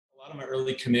lot of my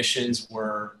early commissions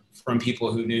were from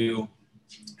people who knew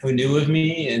of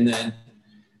me. And then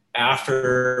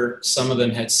after some of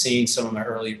them had seen some of my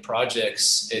early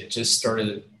projects, it just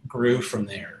grew from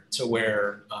there to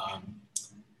where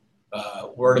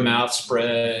word of mouth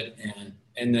spread,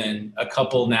 and then a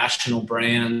couple national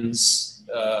brands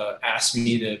asked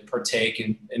me to partake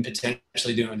in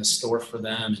potentially doing a store for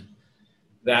them. And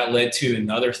that led to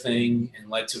another thing and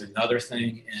led to another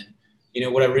thing. And,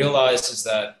 what I realized is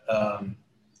that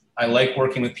I like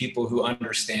working with people who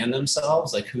understand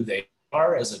themselves, like who they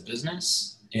are as a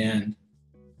business. And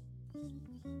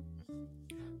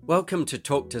welcome to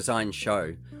Talk Design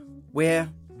Show, where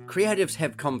creatives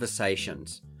have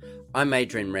conversations. I'm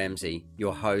Adrian Ramsey,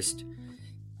 your host,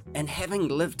 and having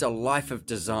lived a life of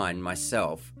design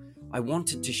myself, I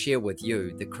wanted to share with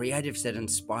you the creatives that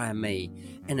inspire me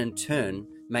and in turn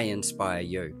may inspire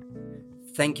you.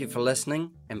 Thank you for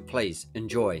listening, and please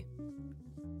enjoy.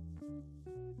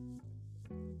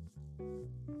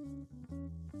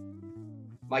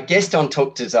 My guest on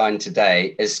Talk Design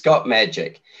today is Scott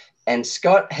Magic, and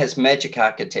Scott has Magic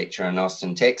Architecture in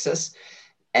Austin, Texas,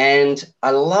 and I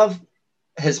love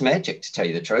his magic, to tell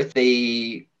you the truth.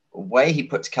 The way he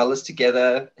puts colors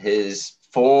together, his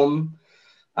form,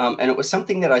 and it was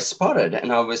something that I spotted,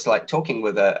 and I was like talking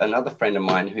with another friend of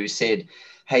mine who said,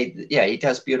 hey, yeah, he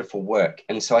does beautiful work.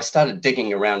 And so I started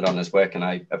digging around on his work, and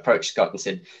I approached Scott and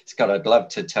said, Scott, I'd love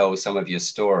to tell some of your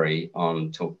story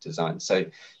on Talk Design. So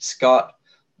Scott,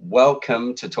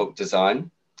 welcome to Talk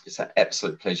Design. It's an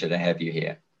absolute pleasure to have you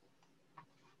here.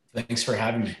 Thanks for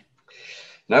having me.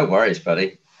 No worries,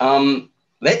 buddy.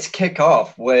 Let's kick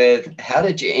off with, how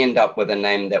did you end up with a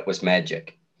name that was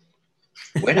Magic?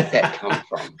 Where did that come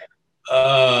from?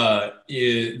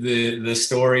 The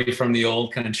story from the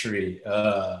old country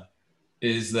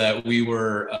is that we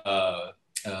were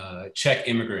Czech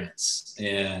immigrants,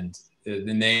 and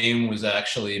the name was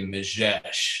actually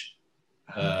Majesh,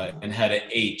 and had an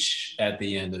H at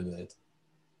the end of it.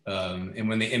 And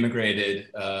when they immigrated,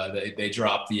 they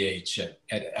dropped the H at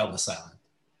Ellis Island.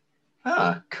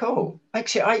 Ah, cool.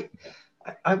 Actually,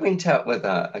 I went out with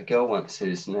a girl once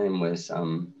whose name was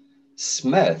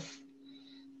Smith,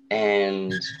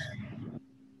 and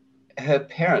her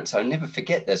parents, I'll never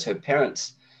forget this, her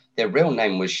parents, their real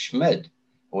name was Schmid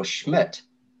or Schmidt,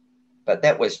 but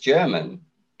that was German,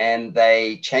 and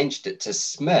they changed it to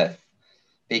Smith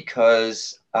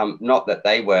because, not that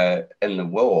they were in the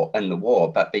war,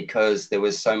 but because there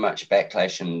was so much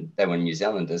backlash, and they were New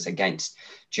Zealanders, against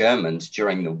Germans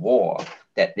during the war,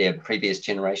 that their previous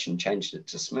generation changed it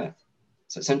to Smith.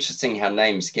 So it's interesting how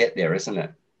names get there, isn't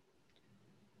it?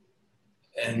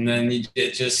 And then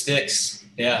it just sticks.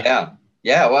 Yeah.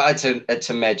 Well, it's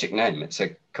a magic name. It's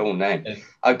a cool name. Yeah.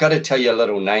 I've got to tell you a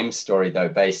little name story though,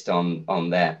 based on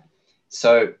that.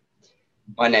 So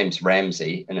my name's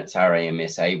Ramsey, and it's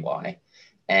Ramsay,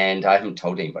 and I haven't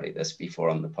told anybody this before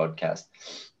on the podcast.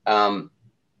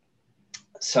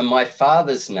 So my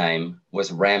father's name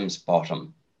was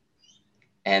Ramsbottom,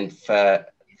 and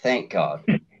thank God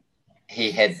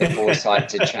he had the foresight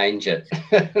to change it.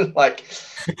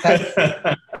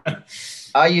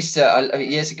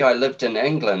 Years ago, I lived in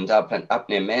England, up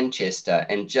near Manchester,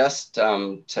 and just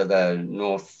to the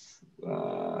north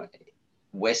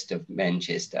west of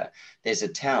Manchester, there's a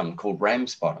town called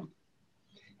Ramsbottom.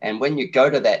 And when you go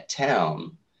to that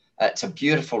town, it's a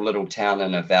beautiful little town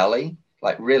in a valley,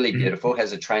 like really beautiful,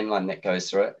 has a train line that goes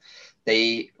through it.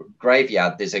 The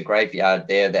graveyard, there's a graveyard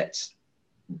there that's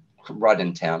right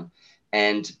in town.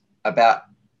 And about,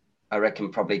 I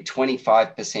reckon, probably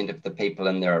 25% of the people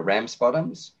in there are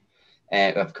Ramsbottoms.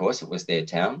 And of course, it was their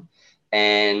town.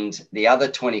 And the other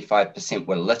 25%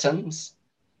 were Littons.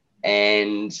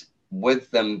 And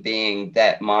with them being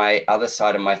that, my other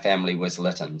side of my family was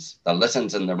Littons. The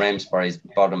Littons and the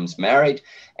Ramsbottoms married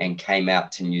and came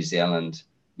out to New Zealand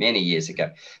many years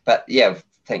ago. But yeah,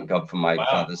 thank God for my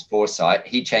father's foresight.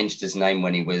 He changed his name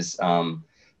when he was...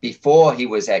 before he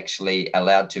was actually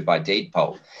allowed to by deed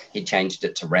poll, he changed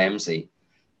it to Ramsey.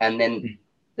 And then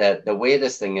the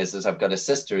weirdest thing is I've got a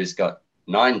sister who's got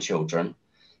 9 children,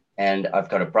 and I've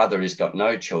got a brother who's got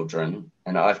no children,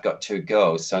 and I've got 2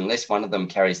 girls. So unless one of them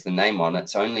carries the name on,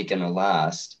 it's only going to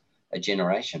last a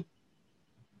generation.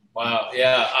 Wow.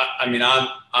 Yeah. I mean,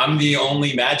 I'm the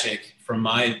only Magic from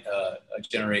my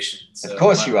generation. So of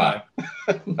course you are.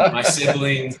 My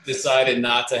siblings decided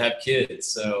not to have kids.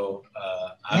 So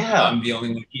I'm the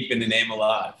only one keeping the name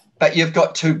alive. But you've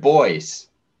got 2 boys.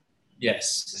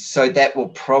 Yes. So that will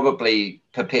probably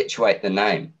perpetuate the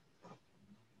name.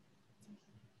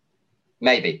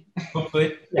 Maybe.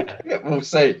 Hopefully. Yeah. We'll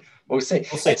see.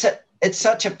 it's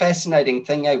such a fascinating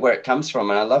thing, where it comes from.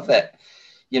 And I love that,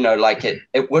 like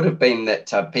it would have been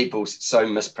that people so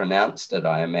mispronounced it,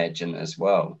 I imagine, as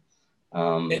well.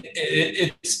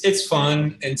 It's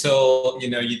fun until,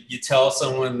 you tell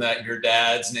someone that your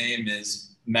dad's name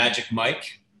is Magic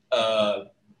Mike,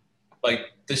 like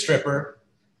the stripper,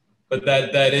 but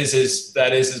that is his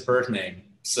birth name.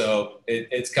 So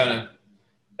it's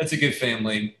a good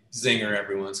family zinger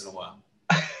every once in a while.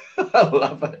 I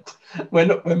love it.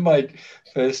 When my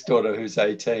first daughter, who's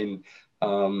 18,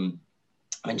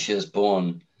 when she was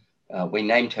born, we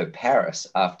named her Paris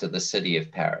after the city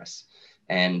of Paris.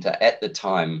 And at the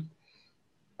time,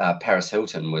 Paris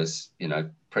Hilton was,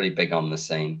 pretty big on the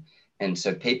scene. And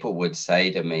so people would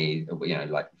say to me,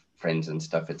 like friends and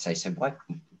stuff, would say, so why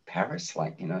Paris?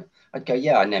 Like, I'd go,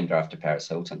 yeah, I named her after Paris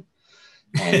Hilton.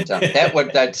 And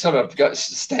they'd sort of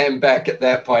stand back at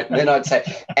that point. And then I'd say,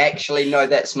 actually, no,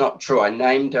 that's not true. I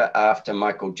named her after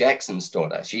Michael Jackson's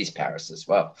daughter. She's Paris as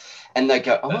well. And they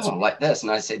go, oh, like this.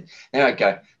 And I said, then I'd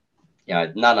go,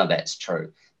 none of that's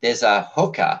true. There's a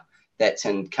hooker that's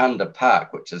in Kunda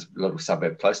Park, which is a little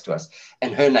suburb close to us,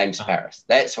 and her name's Paris.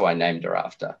 That's who I named her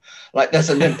after. Like this.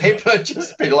 And then people would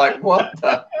just be like, what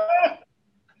the?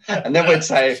 And then we'd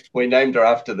say, we named her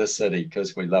after the city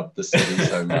because we loved the city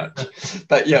so much.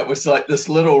 But yeah, it was like this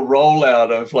little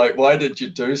rollout of like, why did you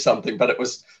do something? But it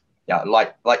was,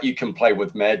 like you can play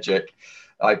with magic.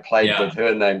 I played with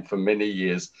her name for many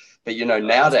years. But,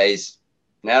 nowadays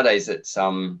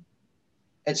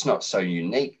it's not so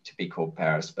unique to be called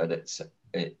Paris, but it's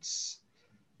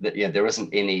that, there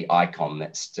isn't any icon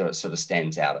that sort of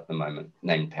stands out at the moment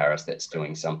named Paris that's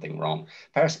doing something wrong.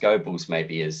 Paris Goebbels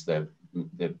maybe is the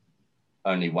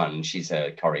only one. She's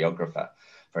a choreographer,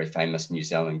 very famous New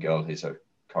Zealand girl who's a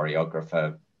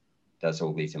choreographer, does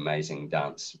all these amazing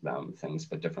dance things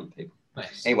for different people.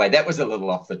 Nice. Anyway, that was a little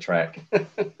off the track.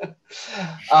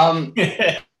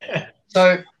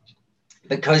 So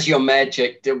because you're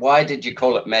magic, why did you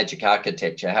call it Magic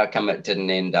Architecture? How come it didn't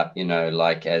end up,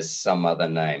 like as some other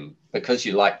name? Because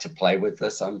you like to play with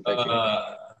this, I'm thinking.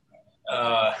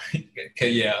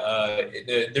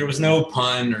 There was no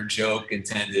pun or joke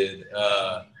intended.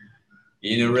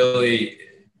 Really,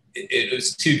 it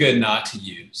was too good not to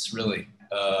use, really.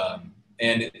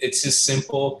 And it's just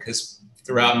simple because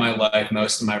throughout my life,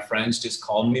 most of my friends just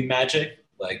called me Magic.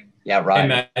 Like, hey,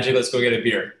 Magic, let's go get a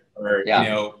beer. Or,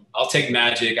 I'll take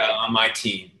Magic on my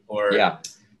team. Or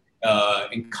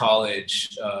in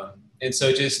college. And so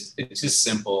it's just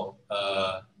simple.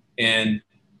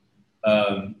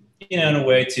 In a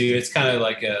way too, it's kind of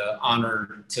like a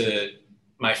honor to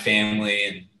my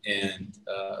family and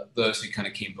those who kind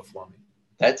of came before me.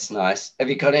 That's nice. Have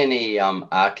you got any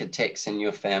architects in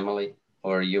your family,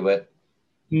 or are you it?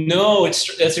 No, that's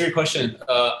a great question.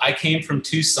 I came from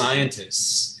two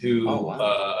scientists who,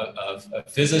 a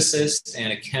physicist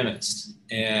and a chemist,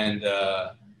 and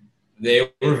they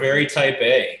were very type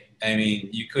A. I mean,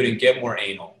 you couldn't get more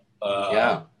anal.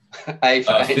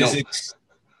 Physics.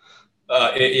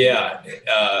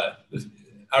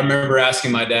 I remember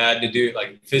asking my dad to do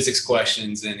like physics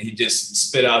questions, and he just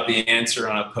spit out the answer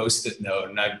on a Post-it note,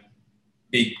 and I'd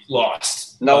be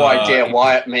lost. No idea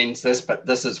why it means this, but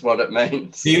this is what it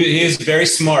means. He is very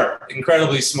smart,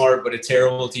 incredibly smart, but a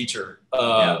terrible teacher.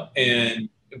 But they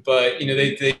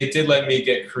did let me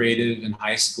get creative in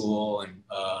high school, and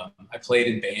I played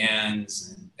in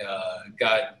bands and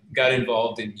got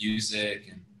involved in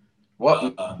music. And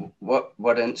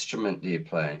what instrument do you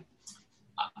play?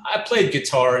 I played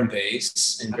guitar and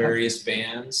bass in various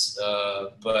bands,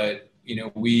 but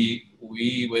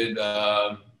we would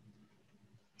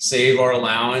save our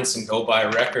allowance and go buy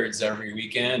records every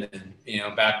weekend,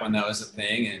 and back when that was a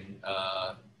thing, and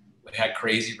we had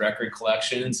crazy record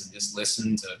collections and just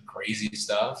listened to crazy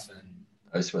stuff. And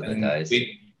those were the days.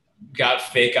 We got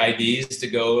fake IDs to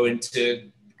go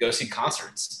see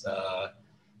concerts. That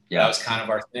was kind of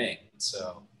our thing.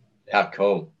 So how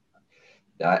cool.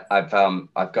 I've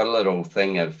got a little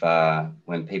thing of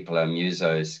when people are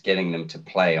musos, getting them to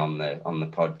play on the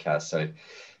podcast. So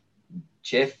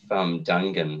Jeff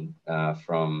Dungan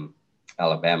from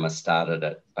Alabama started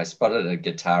it. I spotted a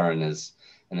guitar in his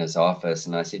office,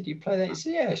 and I said, "Do you play that?" He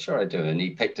said, "Yeah, sure I do." And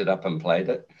he picked it up and played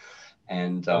it.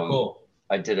 And cool.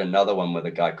 I did another one with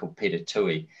a guy called Peter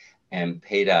Tui, and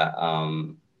Peter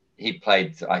he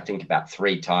played, I think, about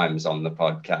 3 times on the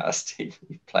podcast.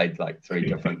 He played like 3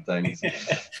 different things.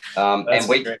 And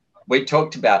we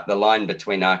talked about the line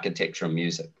between architecture and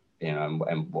music, and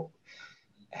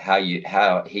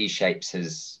how he shapes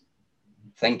his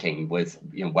thinking with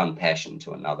one passion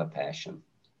to another passion.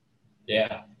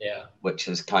 Yeah. Which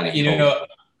is kind of cool.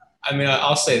 I mean,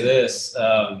 I'll say this.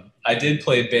 I did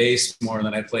play bass more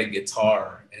than I played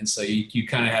guitar. And so you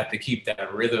kind of have to keep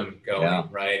that rhythm going, Yeah.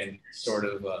 right? And sort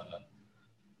of,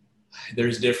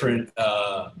 there's different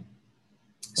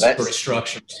sort of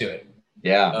structures to it.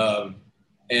 Yeah.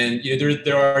 And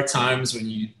there are times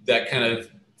when that kind of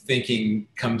thinking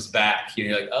comes back.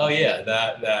 You're like, oh yeah,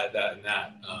 that, and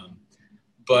that.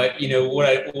 But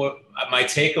what my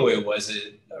takeaway was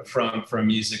from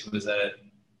music was that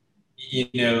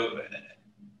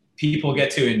people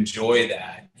get to enjoy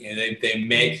that. They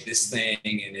make this thing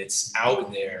and it's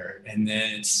out there, and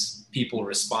then people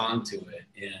respond to it,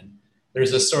 and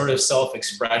there's a sort of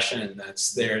self-expression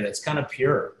that's there that's kind of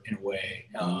pure in a way,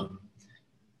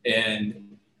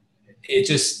 and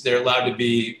they're allowed to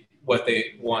be what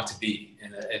they want to be,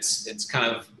 and it's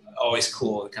kind of always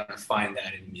cool to kind of find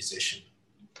that in a musician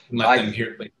and let them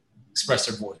express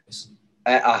their voice.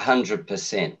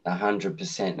 100%,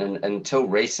 100%. And until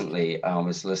recently, I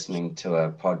was listening to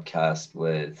a podcast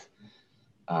with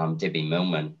Debbie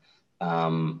Millman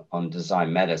on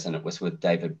Design Matters, and it was with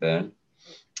David Byrne.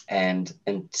 And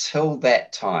until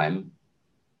that time,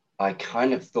 I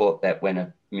kind of thought that when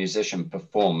a musician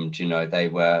performed, they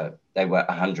were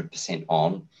 100%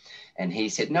 on. And he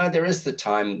said, no, there is the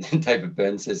time, David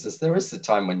Byrne says this, there is the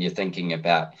time when you're thinking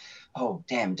about, oh,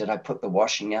 damn, did I put the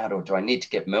washing out, or do I need to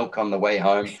get milk on the way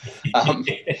home?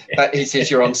 But he says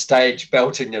you're on stage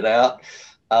belting it out.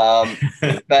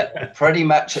 But pretty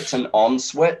much it's an on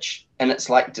switch, and it's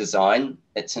like design.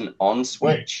 It's an on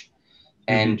switch.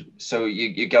 And so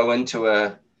you go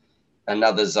into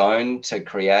another zone to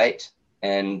create,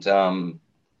 and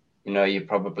you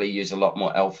probably use a lot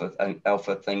more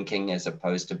alpha thinking as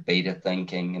opposed to beta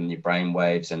thinking, and your brain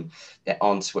waves, and that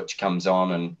on switch comes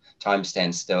on and time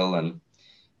stands still, and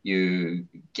you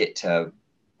get to,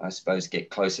 I suppose, get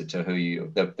closer to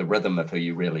the rhythm of who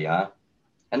you really are.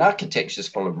 And architecture is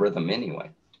full of rhythm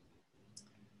anyway.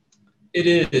 It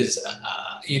is.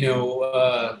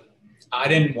 I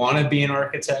didn't want to be an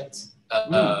architect.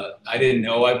 I didn't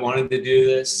know I wanted to do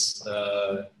this.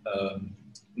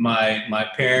 My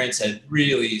parents had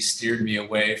really steered me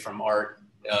away from art,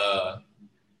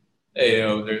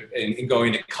 and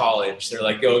going to college. They're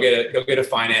like, go get a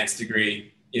finance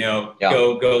degree,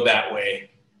 go that way,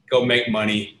 go make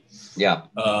money,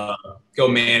 go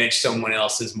manage someone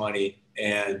else's money.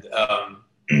 And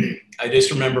I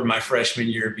just remember my freshman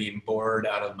year being bored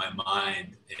out of my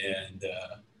mind,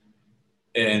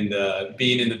 and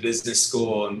being in the business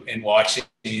school and watching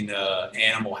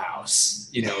Animal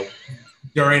House,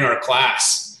 during our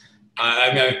class.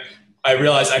 I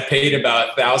realized I paid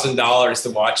about $1,000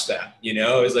 to watch that.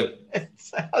 It was like,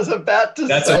 I was about to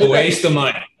that's a waste of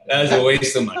money. That is a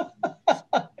waste of money.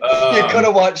 You could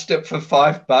have watched it for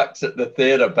 $5 at the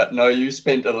theater, but no, you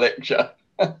spent a lecture.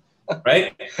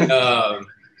 Right.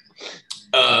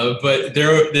 But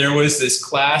there was this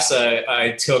class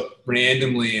I took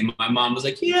randomly, and my mom was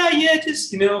like, yeah,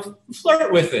 just,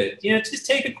 flirt with it. Just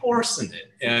take a course in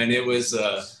it. And it was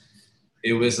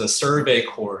a survey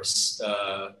course,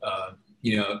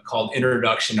 called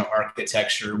Introduction to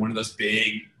Architecture, one of those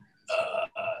big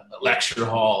lecture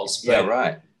halls. But yeah,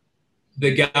 right.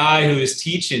 The guy who was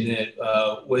teaching it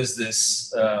was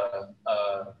this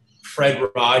Fred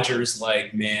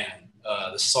Rogers-like man,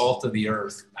 the salt of the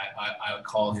earth, I would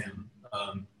call him.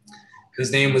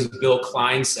 His name was Bill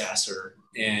Kleinsasser,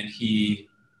 and he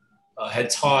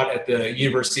had taught at the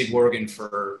University of Oregon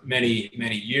for many,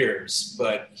 many years,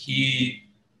 but he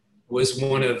was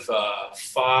one of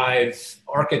 5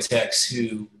 architects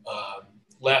who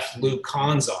left Luke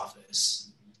Kahn's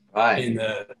office in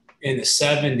the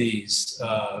 70s,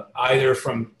 either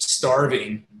from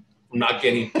starving, from not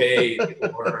getting paid,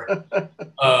 or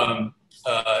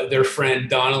their friend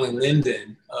Donnelly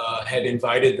Linden had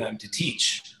invited them to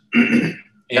teach.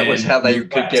 That was how they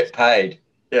could get paid.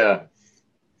 Yeah.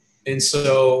 And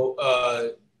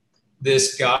so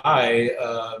this guy,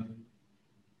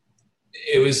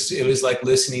 it was like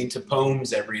listening to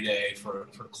poems every day for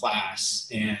class,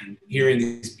 and hearing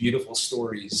these beautiful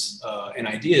stories and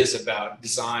ideas about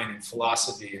design and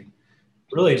philosophy, and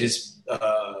really just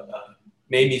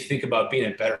made me think about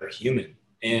being a better human.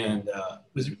 And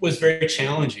was very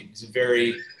challenging. He's a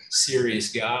very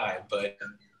serious guy, but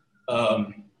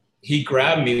he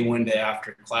grabbed me one day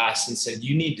after class and said,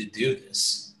 "You need to do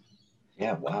this."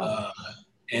 Yeah, wow.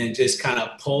 And just kind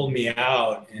of pulled me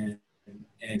out and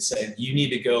said, "You need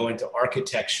to go into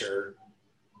architecture,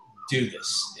 do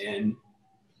this." And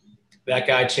that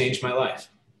guy changed my life.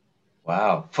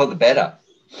 Wow, for the better.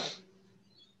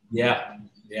 Yeah.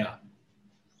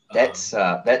 That's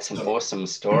an awesome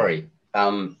story.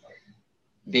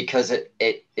 Because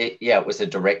it was a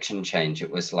direction change.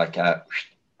 It was like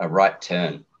a right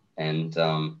turn, and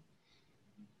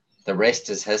the rest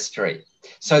is history.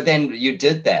 So then you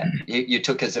did that. You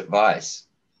took his advice.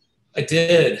 I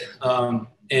did,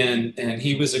 and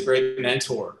he was a great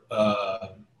mentor,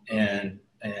 and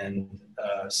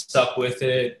stuck with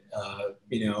it.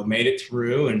 Made it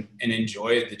through and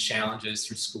enjoyed the challenges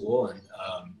through school. And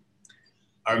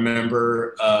I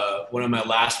remember one of my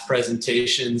last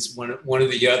presentations. One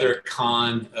of the other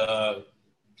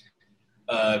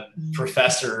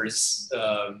professors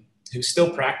who still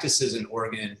practices in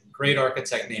Oregon, great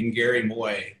architect named Gary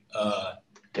Moy.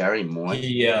 Gary Moy.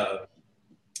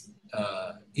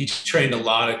 He trained a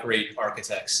lot of great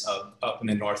architects up in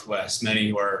the Northwest, many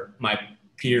who are my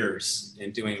peers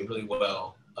and doing really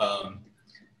well.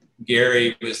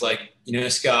 Gary was like,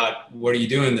 Scott, what are you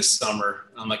doing this summer?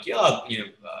 And I'm like,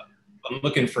 I'm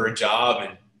looking for a job.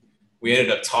 And we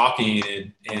ended up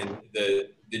talking, and the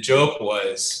joke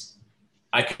was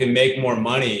I could make more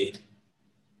money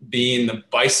being the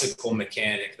bicycle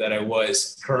mechanic that I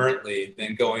was currently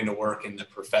than going to work in the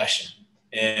profession.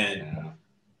 And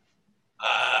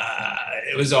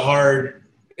it was a hard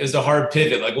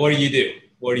pivot. Like, what do you do?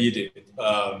 What do you do?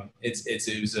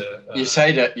 It was a. You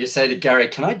say to Gary,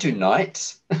 can I do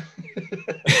nights?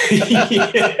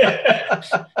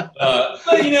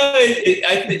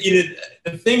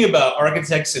 The thing about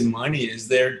architects and money is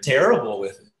they're terrible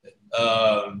with it.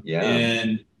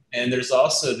 And there's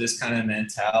also this kind of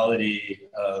mentality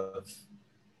of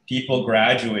people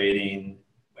graduating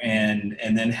and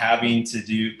then having to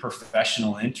do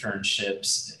professional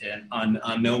internships on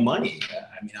no money.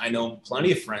 I mean, I know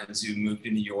plenty of friends who moved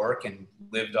to New York and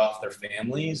lived off their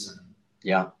families, and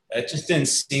it just didn't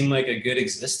seem like a good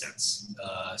existence.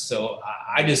 So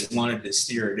I just wanted to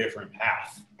steer a different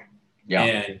path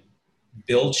and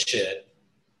build shit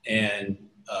and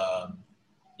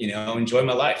enjoy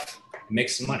my life, make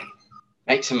some money.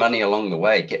 Make some money along the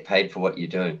way, get paid for what you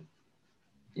do.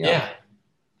 Yeah.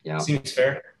 Seems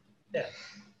fair. Yeah.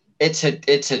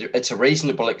 It's a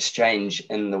reasonable exchange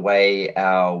in the way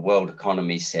our world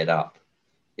economy is set up,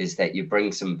 is that you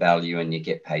bring some value and you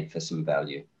get paid for some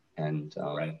value. And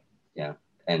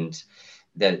and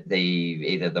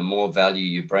either the more value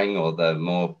you bring or the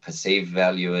more perceived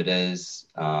value it is.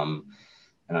 And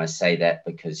I say that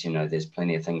because, there's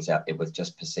plenty of things out there with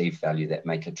just perceived value that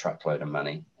make a truckload of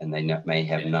money, and they may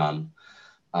have none.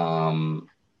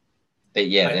 But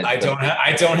I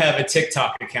don't have a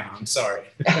TikTok account. I'm sorry.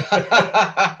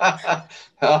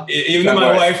 Even though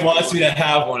my wife wants me to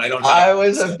have one, I don't have I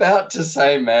was about to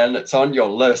say, man, it's on your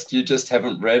list. You just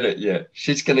haven't read it yet.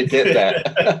 She's going to get that.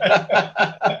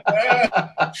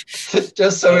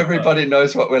 Just so everybody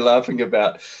knows what we're laughing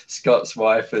about. Scott's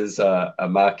wife is a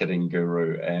marketing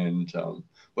guru, and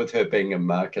with her being in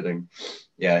marketing,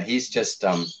 he's just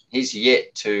he's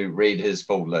yet to read his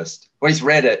full list. Well, he's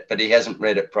read it, but he hasn't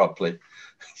read it properly.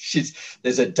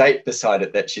 There's a date beside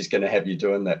it that she's going to have you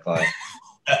doing that by.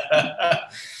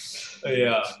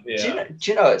 Yeah. Do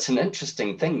you know, it's an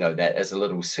interesting thing though, that as a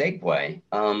little segue,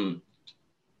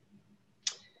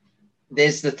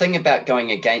 there's the thing about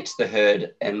going against the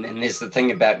herd, and then there's the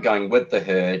thing about going with the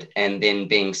herd, and then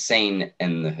being seen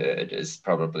in the herd is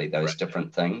probably those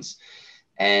different things.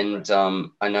 And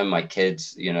I know my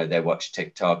kids, they watch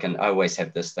TikTok, and I always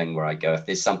have this thing where I go, if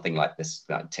there's something like this,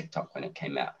 TikTok when it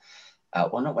came out,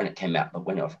 well, not when it came out, but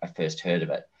when I first heard of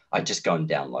it, I just go and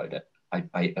download it.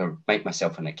 I make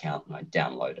myself an account and I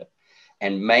download it.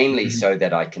 And mainly so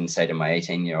that I can say to my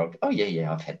 18-year-old, oh,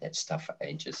 yeah, I've had that stuff for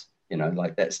ages.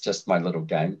 That's just my little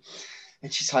game.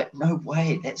 And she's like, no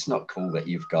way, that's not cool that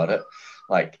you've got it.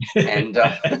 And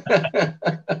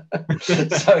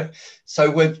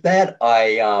so with that,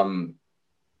 I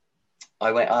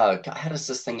went, oh, how does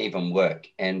this thing even work?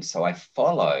 And so I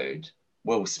followed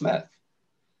Will Smith,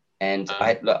 and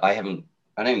I don't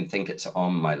even think it's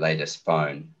on my latest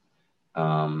phone.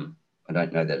 I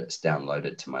don't know that it's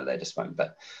downloaded to my latest phone,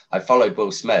 but I followed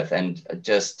Will Smith, and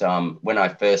just when I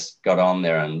first got on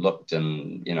there and looked,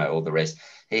 and all the rest,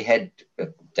 he had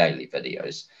daily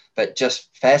videos, but just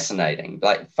fascinating,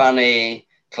 like funny,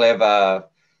 clever,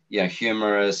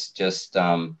 humorous, just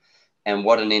and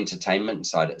what an entertainment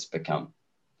site it's become.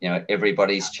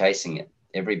 Everybody's chasing it.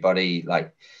 Everybody,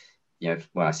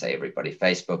 when I say everybody,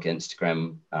 Facebook,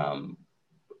 Instagram,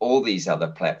 all these other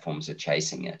platforms are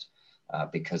chasing it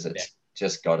because it's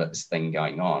just got its thing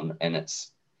going on, and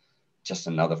it's just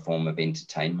another form of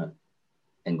entertainment.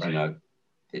 And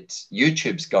it's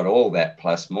YouTube's got all that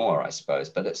plus more, I suppose.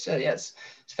 But it's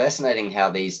fascinating how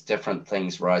these different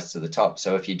things rise to the top.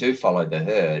 So if you do follow the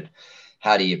herd,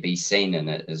 how do you be seen in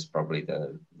it is probably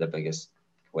the biggest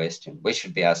question. We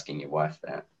should be asking your wife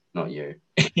that. not you.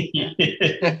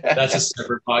 That's a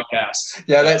separate podcast.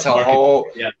 Yeah, that's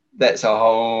a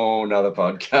whole nother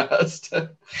podcast.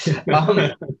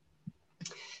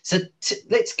 So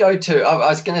let's go to, I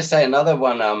was going to say another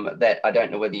one that I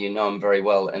don't know whether you know him very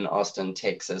well in Austin,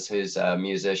 Texas, who's a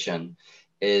musician,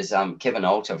 is Kevin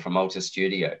Alter from Alter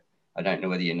Studio. I don't know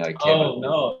whether you know Kevin. Oh,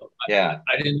 no. Yeah.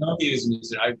 I didn't know he was a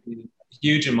musician. I'm a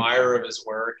huge admirer of his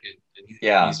work. And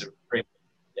he's a great,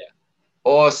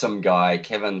 awesome guy.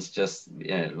 Kevin's just,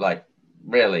 like,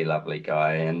 really lovely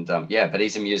guy. And but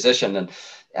he's a musician. And,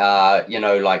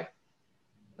 like,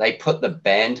 they put the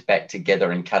band back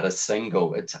together and cut a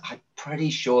single. I'm pretty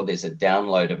sure there's a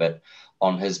download of it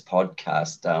on his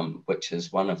podcast, which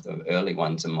is one of the early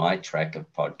ones in my track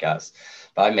of podcasts.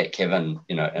 But I met Kevin,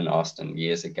 in Austin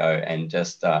years ago, and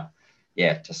just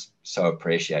so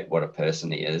appreciate what a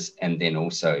person he is. And then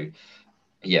also,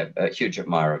 a huge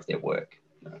admirer of their work.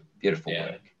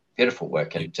 Beautiful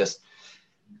work, and just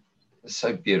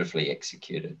so beautifully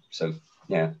executed. So,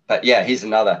 yeah, but he's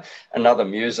another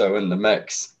muso in the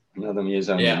mix.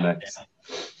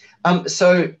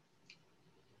 So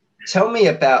tell me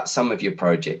about some of your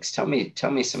projects. Tell me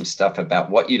some stuff about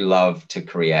what you love to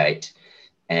create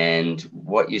and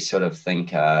what you sort of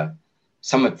think are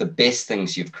some of the best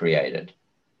things you've created.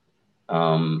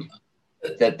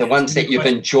 The ones that you've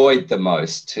enjoyed the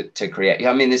most to create.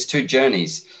 I mean, there's two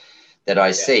journeys that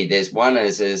I see. There's one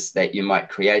is that you might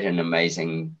create an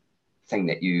amazing thing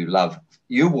that you love.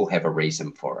 You will have a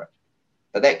reason for it.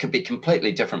 But that could be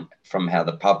completely different from how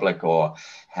the public or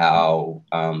how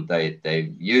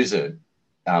the user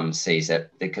sees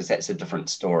it, because that's a different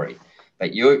story.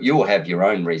 But you will have your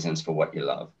own reasons for what you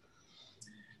love.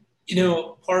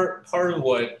 Part of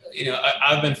what,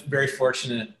 I've been very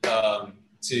fortunate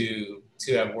to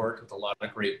have worked with a lot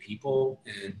of great people.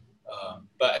 And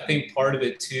but I think part of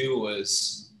it too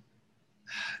was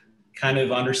kind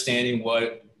of understanding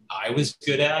what I was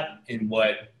good at and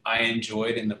what I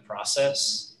enjoyed in the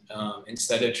process,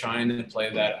 instead of trying to play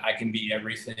that I can be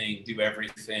everything, do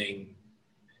everything,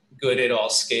 good at all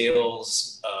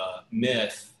scales,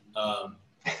 myth.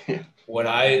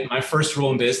 My first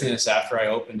rule in business after I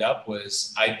opened up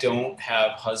was I don't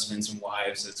have husbands and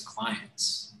wives as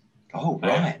clients. Oh,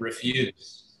 right. I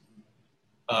refuse.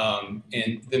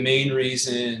 And the main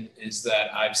reason is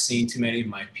that I've seen too many of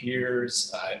my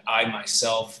peers. I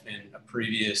myself in a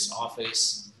previous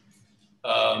office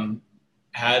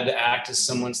had to act as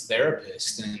someone's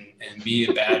therapist and be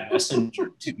a bad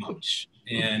messenger too much.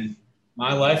 And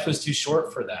my life was too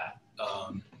short for that.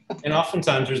 And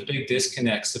oftentimes there's big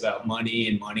disconnects about money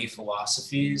and money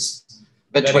philosophies.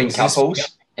 Between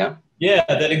couples? Yeah,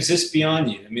 that exists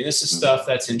beyond you. I mean, this is stuff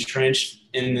that's entrenched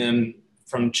in them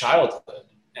from childhood.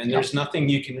 And there's nothing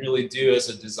you can really do as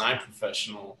a design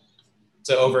professional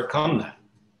to overcome that,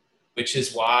 which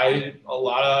is why a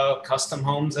lot of custom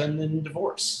homes end in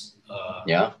divorce.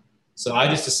 So I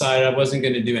just decided I wasn't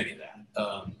going to do any of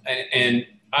that. And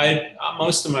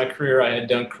most of my career, I had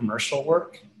done commercial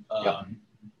work, a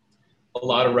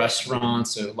lot of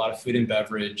restaurants, a lot of food and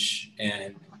beverage,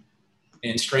 and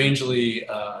strangely,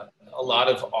 a lot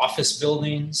of office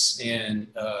buildings and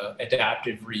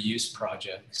adaptive reuse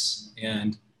projects.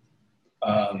 And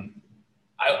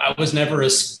I was never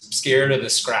as scared of the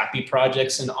scrappy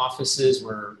projects in offices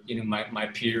where, my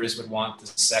peers would want the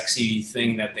sexy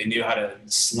thing that they knew how to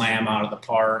slam out of the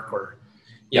park or,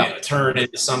 turn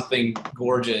into something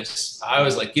gorgeous. I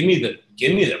was like, give me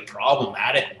the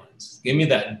problematic ones. Give me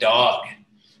that dog.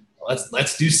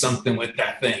 Let's do something with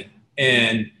that thing.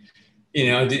 And,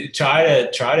 try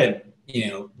to,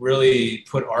 really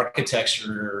put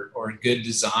architecture or good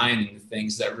design into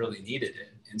things that really needed it.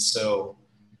 And so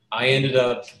I ended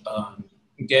up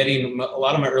getting a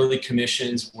lot of my early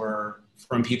commissions were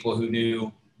from people who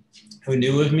knew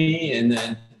of me. And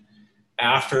then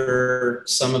after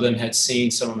some of them had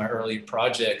seen some of my early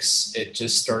projects, it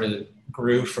just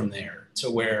grew from there to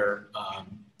where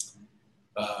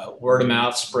word of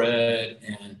mouth spread.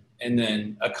 And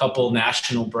then a couple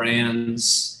national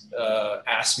brands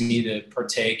asked me to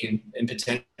partake in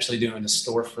potentially doing a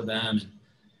store for them. And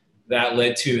that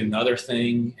led to another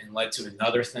thing and led to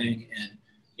another thing. And,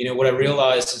 what I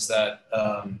realized is that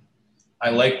I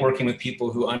like working with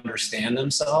people who understand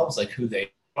themselves, like who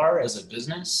they are as a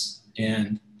business.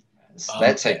 And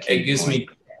that's a key it gives point.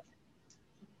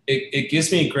 It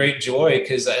gives me great joy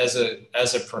because as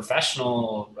a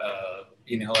professional,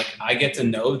 I get to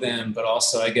know them, but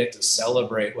also I get to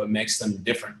celebrate what makes them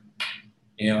different,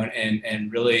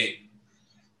 and really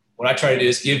what I try to do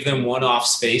is give them one-off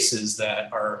spaces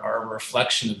that are a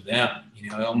reflection of them,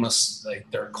 almost like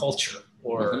their culture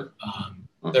or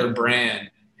their brand.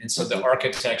 And so the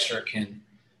architecture can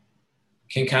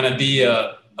kind of be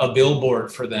a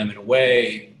billboard for them in a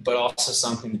way, but also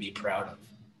something to be proud of.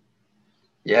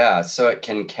 Yeah, so it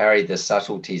can carry the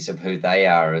subtleties of who they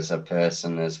are as a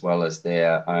person, as well as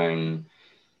their own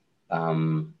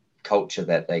culture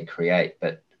that they create,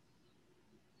 but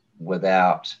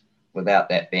without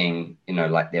that being, you know,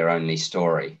 like their only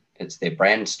story. It's their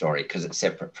brand story because it's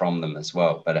separate from them as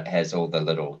well, but it has all the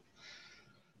little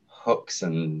hooks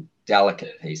and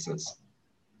delicate pieces.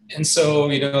 And so,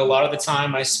 you know, a lot of the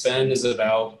time I spend is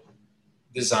about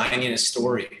designing a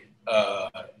story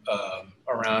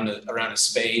around a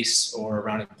space or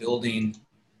around a building,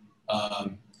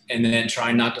 and then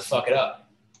trying not to fuck it up.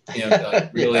 You know,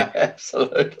 like really, yeah,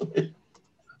 absolutely.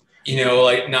 You know,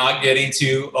 like not getting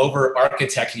too over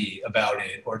architect-y about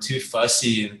it or too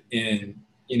fussy in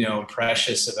you know,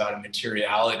 precious about a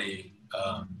materiality.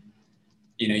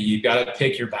 You know, you've got to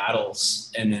pick your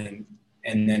battles, and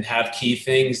then have key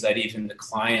things that even the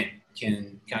client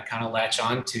can kind of latch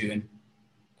onto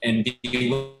and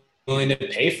be willing to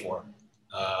pay for.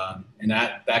 And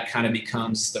that kind of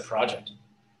becomes the project.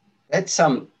 That's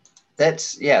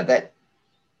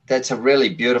a really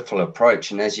beautiful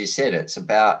approach. And as you said, it's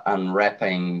about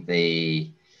unwrapping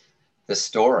the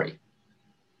story,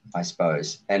 I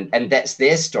suppose. And that's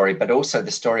their story, but also the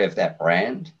story of that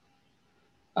brand.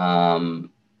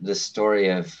 The story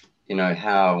of, you know,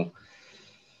 how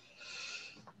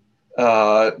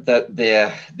that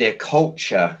their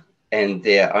culture and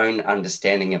their own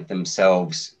understanding of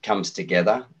themselves comes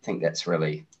together. I think it's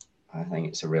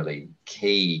a really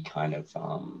key kind of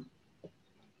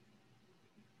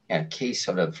key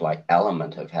sort of like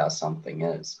element of how something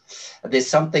is. There's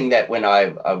something that when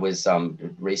I was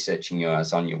researching you, I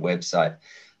was on your website,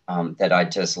 that I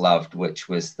just loved, which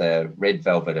was the Red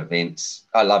Velvet Events.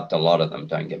 I loved a lot of them,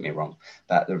 don't get me wrong,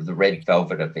 but the Red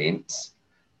Velvet Events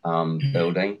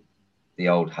building, the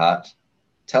old hut.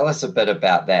 Tell us a bit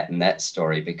about that and that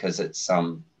story, because it's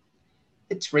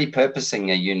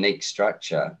repurposing a unique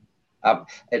structure. And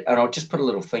I'll just put a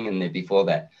little thing in there before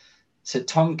that. So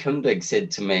Tom Kundig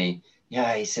said to me,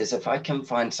 yeah, he says, if I can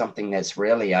find something that's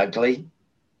really ugly,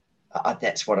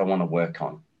 that's what I want to work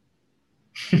on.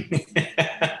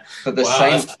 For the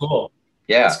same, that's cool.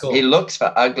 Yeah, that's cool. He looks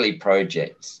for ugly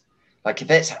projects. Like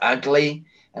if it's ugly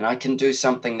and I can do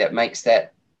something that makes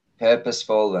that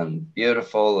purposeful and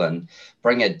beautiful and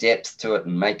bring a depth to it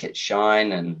and make it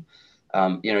shine and,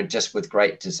 you know, just with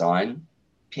great design.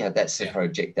 Yeah, that's the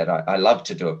project that I love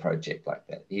to do a project like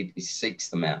that. He seeks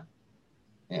them out.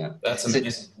 Yeah, that's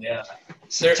amazing. Yeah,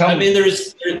 so I mean,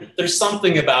 there's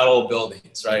something about old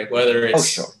buildings, right? Whether it's,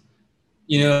 sure.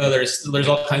 You know, there's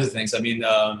all kinds of things. I mean,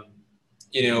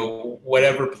 you know,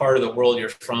 whatever part of the world you're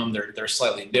from, they're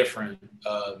slightly different.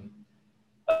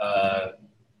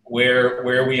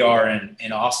 Where we are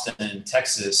in Austin,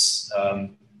 Texas,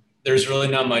 there's really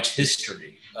not much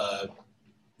history.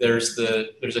 There's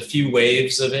a few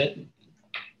waves of it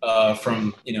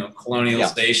from, you know,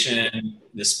 colonialization,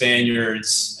 the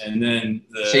Spaniards, and then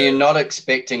So you're not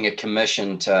expecting a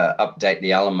commission to update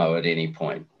the Alamo at any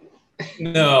point?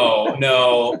 No. I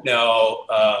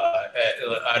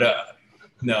don't.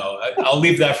 No, I'll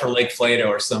leave that for Lake Flato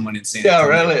or someone in San Antonio.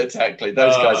 Yeah, really, exactly.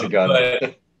 Those guys are gone.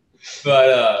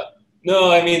 But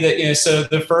no, I mean that, you know. So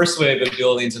the first wave of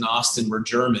buildings in Austin were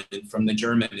German, from the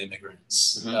German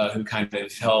immigrants who kind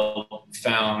of helped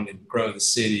found and grow the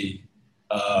city.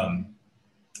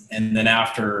 And then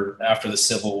after the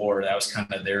Civil War, that was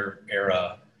kind of their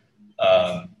era.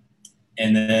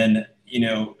 And then, you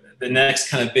know, the next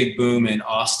kind of big boom in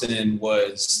Austin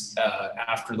was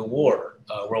after the war,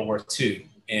 World War II.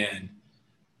 And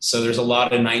so there's a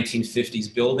lot of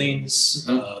 1950s buildings.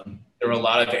 There were a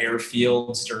lot of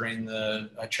airfields during the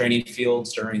training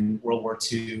fields during World War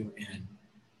II. And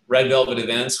Red Velvet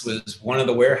Events was one of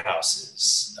the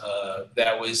warehouses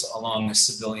that was along a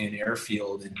civilian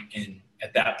airfield in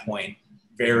at that point,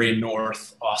 very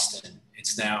north Austin.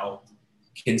 It's now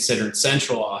considered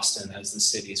central Austin as the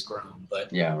city's grown.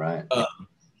 But yeah, right.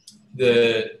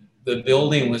 The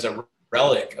building was a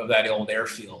relic of that old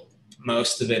airfield.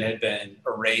 Most of it had been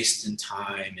erased in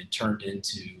time and turned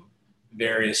into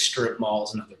various strip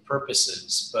malls and other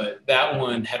purposes, but that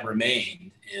one had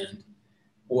remained. And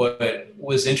what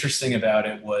was interesting about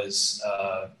it was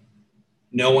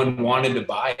no one wanted to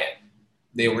buy it.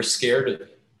 They were scared of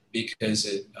it because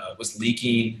it was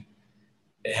leaking.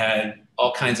 It had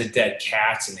all kinds of dead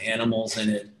cats and animals in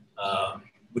it,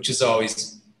 which is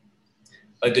always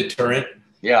a deterrent.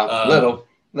 Yeah,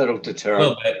 little deterrent. A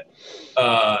little bit.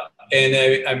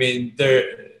 And I mean,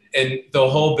 and the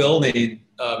whole building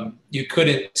you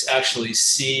couldn't actually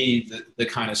see the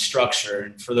kind of structure.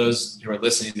 And for those who are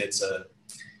listening,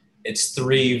 it's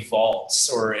 3 vaults,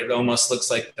 or it almost looks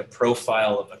like the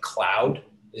profile of a cloud,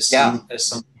 as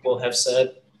some people have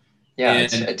said. Yeah,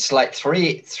 it's like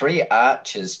three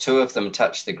arches. 2 of them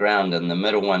touch the ground, and the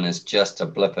middle one is just a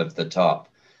blip of the top.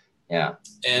 Yeah.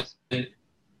 And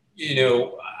you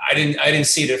know, I didn't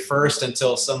see it at first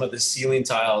until some of the ceiling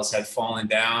tiles had fallen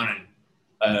down,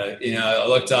 and you know, I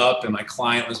looked up and my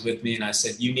client was with me, and I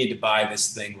said, "You need to buy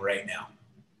this thing right now.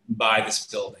 Buy this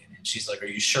building." And she's like, "Are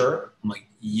you sure?" I'm like,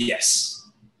 "Yes,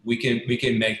 we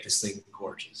can make this thing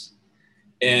gorgeous."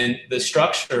 And the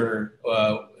structure,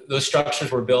 those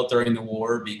structures were built during the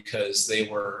war because they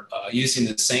were using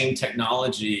the same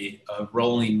technology of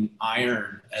rolling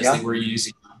iron as they were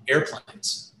using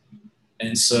airplanes.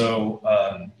 And so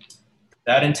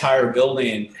that entire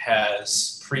building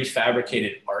has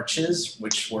prefabricated arches,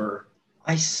 which were...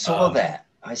 I saw that.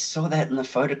 I saw that in the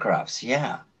photographs,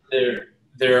 yeah.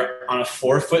 They're on a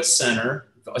 4-foot center.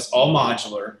 It's all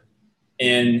modular,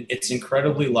 and it's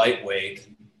incredibly lightweight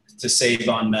to save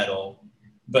on metal.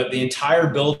 But the entire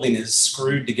building is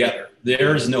screwed together.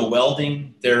 There's no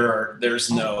welding. There's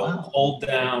no hold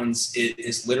downs. It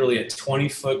is literally a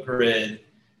 20-foot grid,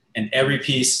 and every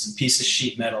piece is a piece of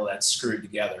sheet metal that's screwed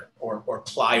together or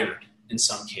pliered in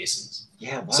some cases.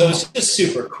 Yeah, wow. So it's just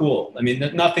super cool. I mean,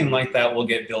 nothing like that will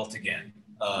get built again.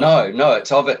 No,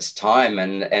 it's of its time,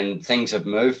 and things have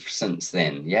moved since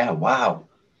then. Yeah, wow.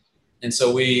 And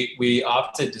so we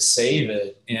opted to save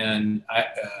it, and I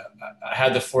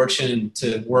had the fortune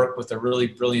to work with a really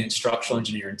brilliant structural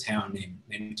engineer in town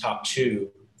named Tak Chu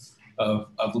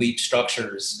of Leap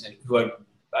Structures, and who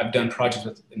I've done projects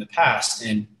with in the past.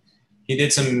 And he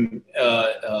did some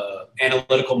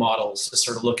analytical models to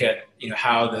sort of look at, you know,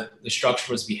 how the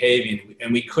structure was behaving,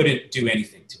 and we couldn't do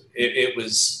anything to it. It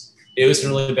was in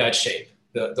really bad shape.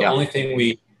 The only thing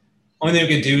we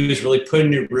could do is really put a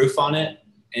new roof on it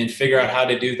and figure out how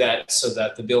to do that so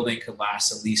that the building could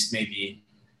last at least maybe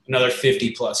another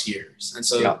 50 plus years. And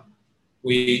so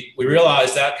we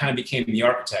realized that kind of became the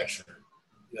architecture,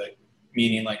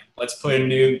 meaning like, let's put a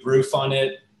new roof on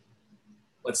it.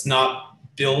 Let's not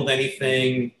build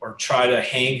anything or try to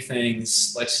hang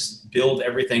things. Let's just build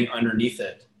everything underneath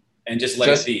it and just let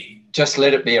it be. Just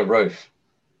let it be a roof.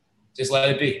 Just let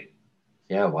it be.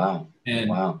 Yeah. Wow.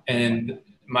 And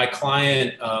my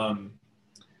client,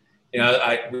 you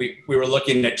know, we were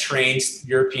looking at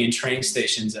European train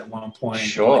stations at one point.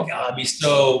 Sure. Like, oh, it'd be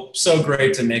so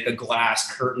great to make a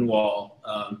glass curtain wall.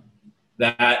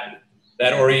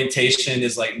 That orientation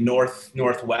is like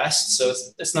northwest, so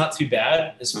it's not too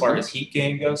bad as far as heat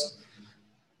gain goes.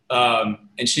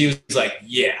 And she was like,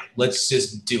 "Yeah, let's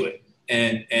just do it."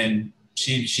 And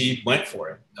she went for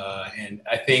it. And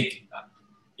I think,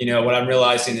 you know, what I'm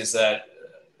realizing is that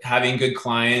having good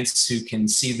clients who can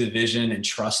see the vision and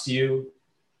trust you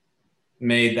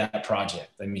made that project.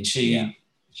 I mean, she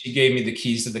gave me the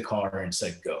keys to the car and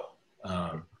said, "Go."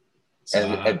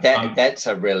 That's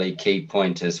a really key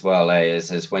point as well,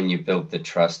 is when you build the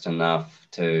trust enough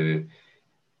to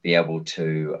be able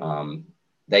to,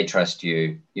 they trust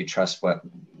you, you trust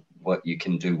what you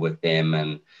can do with them,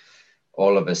 and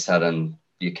all of a sudden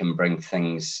you can bring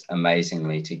things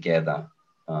amazingly together.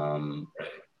 And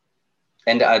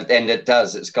it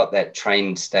does. It's got that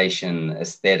train station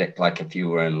aesthetic, like if you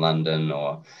were in London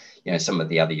or, you know, some of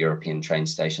the other European train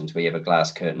stations where you have a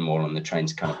glass curtain wall and the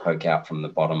trains kind of poke out from the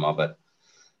bottom of it.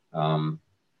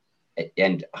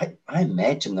 And I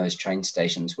imagine those train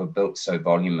stations were built so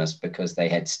voluminous because they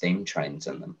had steam trains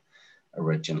in them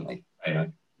originally. You know,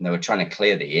 and they were trying to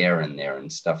clear the air in there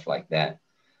and stuff like that.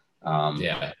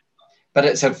 But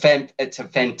it's a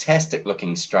fantastic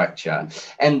looking structure.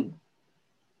 And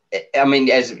I mean,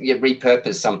 as you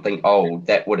repurpose something old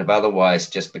that would have otherwise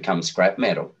just become scrap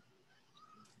metal.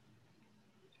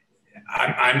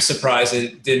 I'm surprised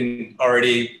it didn't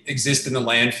already exist in the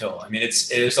landfill. I mean,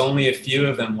 there's only a few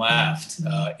of them left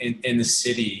in the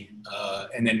city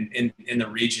and then in the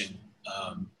region.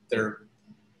 I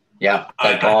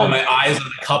have my eyes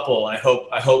on a couple. I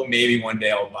hope maybe one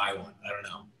day I'll buy one. I don't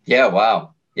know. Yeah.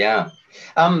 Wow. Yeah.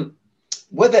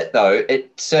 With it though,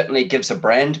 it certainly gives a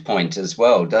brand point as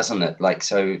well, doesn't it? Like,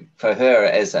 so for her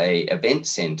as a event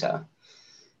center,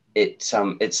 it's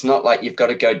not like you've got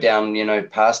to go down, you know,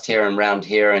 past here and round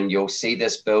here and you'll see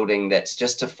this building that's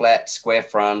just a flat square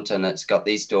front and it's got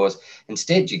these doors.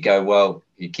 Instead, you go, well,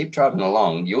 you keep driving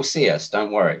along, you'll see us.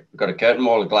 Don't worry. We've got a curtain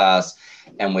wall of glass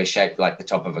and we're shaped like the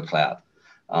top of a cloud.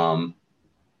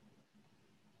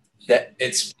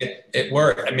 It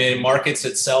worked. I mean, it markets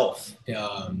itself. You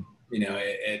know,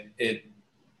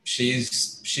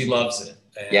 she loves it.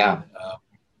 Yeah.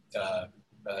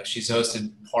 And she's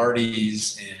hosted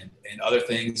parties and other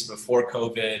things before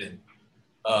COVID.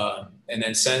 And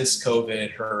then since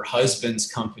COVID, her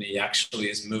husband's company actually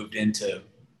has moved into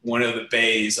one of the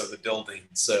bays of the building.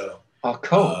 So, Oh,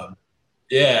 cool.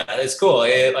 yeah, it's cool.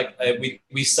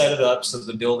 We set it up so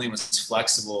the building was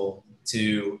flexible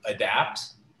to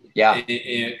adapt. Yeah.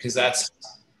 Because that's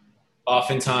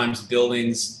oftentimes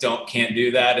buildings can't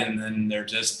do that, and then they're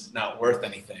just not worth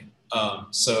anything.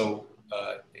 So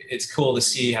it's cool to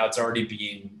see how it's already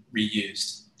being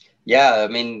reused. Yeah, I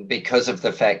mean, because of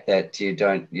the fact that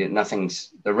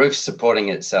the roof's supporting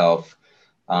itself,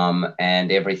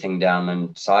 and everything down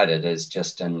inside it is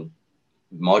just in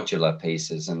modular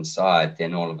pieces inside,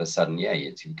 then all of a sudden, yeah,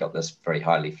 you've got this very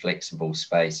highly flexible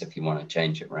space if you want to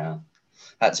change it around.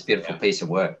 That's a beautiful piece of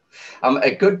work.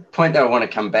 A good point that I want to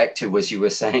come back to was you were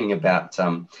saying about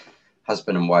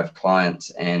husband and wife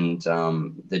clients and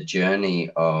the journey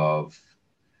of,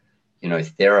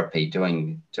 therapy,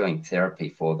 doing therapy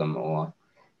for them, or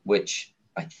which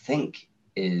I think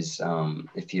is,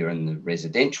 if you're in the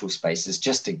residential space, is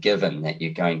just a given that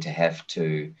you're going to have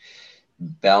to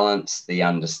balance the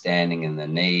understanding and the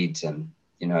needs. And,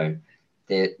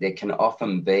 there can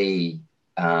often be,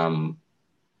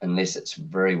 unless it's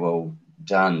very well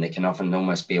done, there can often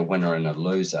almost be a winner and a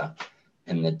loser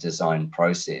in the design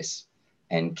process.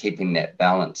 And keeping that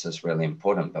balance is really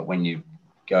important. But when you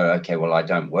go, okay, well, I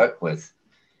don't work with,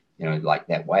 like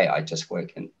that way, I just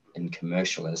work in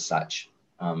commercial as such,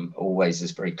 always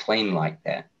is very clean like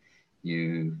that.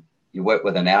 You work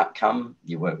with an outcome,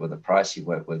 you work with a price, you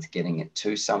work with getting it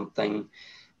to something.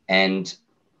 And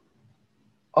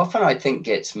often I think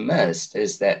gets missed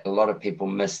is that a lot of people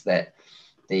miss that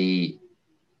the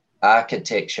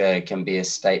architecture can be a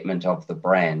statement of the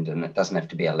brand, and it doesn't have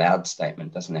to be a loud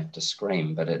statement, doesn't have to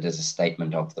scream, but it is a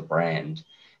statement of the brand.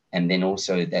 And then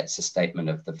also that's a statement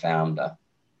of the founder,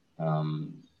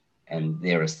 and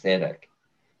their aesthetic.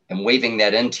 And weaving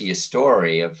that into your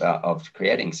story of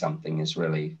creating something is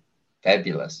really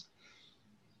fabulous.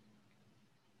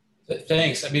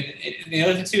 Thanks. I mean, the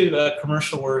other thing too about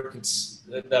commercial work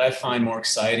that I find more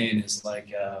exciting is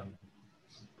like, a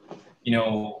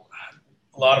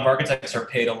lot of architects are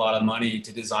paid a lot of money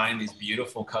to design these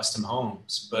beautiful custom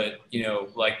homes, but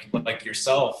like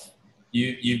yourself,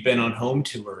 you've been on home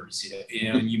tours,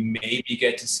 and you maybe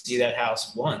get to see that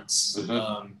house once.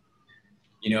 Mm-hmm.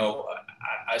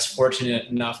 I was fortunate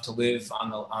enough to live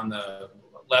on the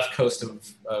left coast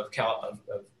of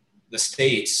the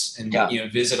States, and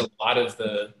visit a lot of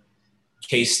the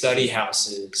case study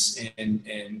houses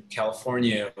in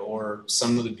California, or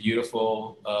some of the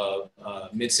beautiful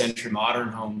mid-century modern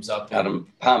homes up in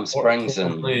Palm Springs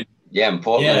Portland. in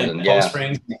Portland, Palm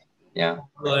Springs,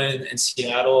 Portland and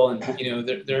Seattle, and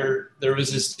there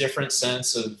was this different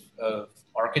sense of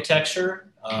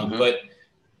architecture, but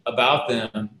about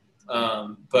them,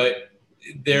 but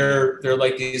they're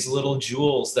like these little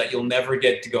jewels that you'll never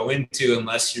get to go into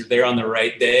unless you're there on the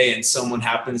right day and someone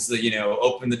happens to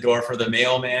open the door for the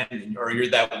mailman, or you're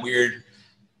that weird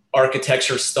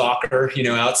architecture stalker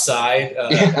outside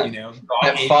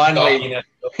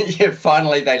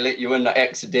finally they let you in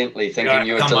accidentally, thinking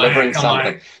you were delivering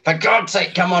something. For God's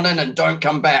sake, come on in and don't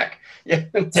come back.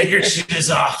 Take your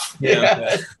shoes off.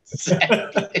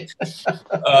 Exactly.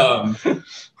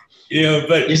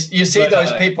 But you see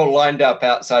those people lined up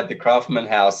outside the Craftsman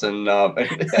House in Palm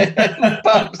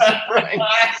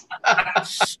Springs.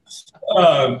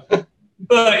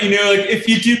 But if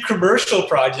you do commercial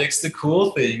projects, the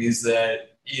cool thing is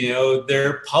that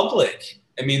they're public.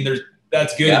 I mean,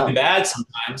 that's good and bad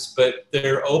sometimes, but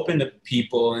they're open to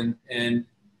people, and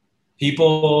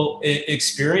people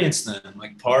experience them.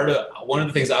 Like one of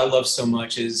the things I love so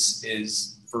much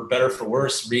is, for better or for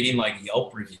worse, reading like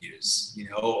Yelp reviews,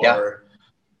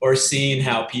 or seeing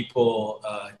how people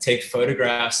take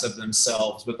photographs of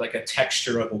themselves with like a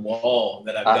texture of a wall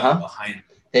that I've done behind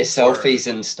their selfies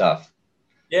and stuff.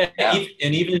 Yeah.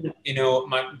 And even,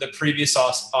 the previous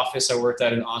office I worked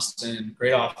at in Austin,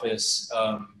 great office,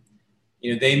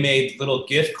 they made little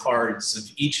gift cards of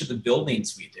each of the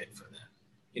buildings we did for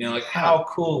them. How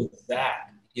cool is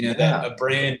that? That a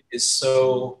brand is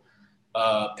so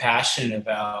passionate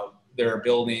about their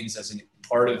buildings as a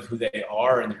part of who they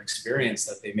are and their experience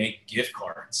that they make gift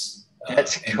cards.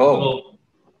 That's cool.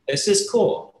 It's just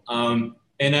cool.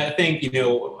 And I think,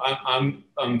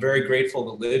 I'm very grateful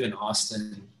to live in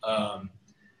Austin,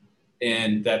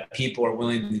 and that people are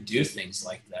willing to do things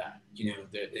like that.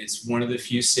 It's one of the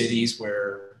few cities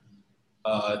where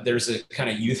there's a kind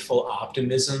of youthful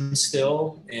optimism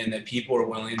still, and that people are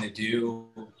willing to do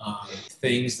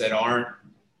things that aren't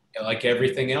like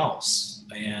everything else.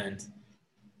 and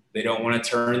they don't want to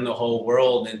turn the whole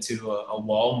world into a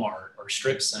Walmart or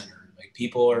strip center. Like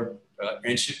people are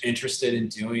interested in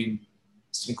doing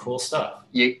some cool stuff.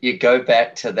 You go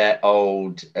back to that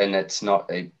old, and it's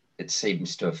not, it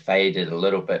seems to have faded a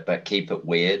little bit, but Keep It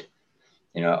Weird,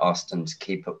 you know, Austin's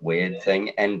Keep It Weird thing.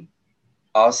 And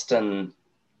Austin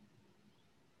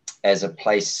as a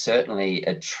place certainly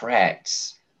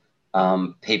attracts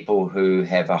people who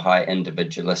have a high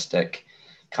individualistic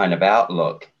kind of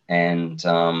outlook. And,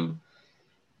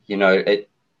 you know,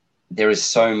 there is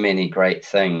so many great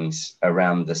things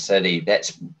around the city.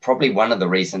 That's probably one of the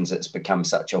reasons it's become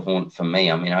such a haunt for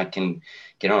me. I mean, I can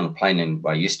get on a plane, and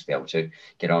well, I used to be able to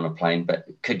get on a plane, but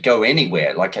could go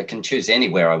anywhere. Like I can choose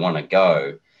anywhere I want to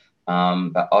go.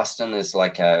 But Austin is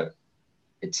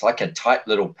it's like a tight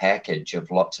little package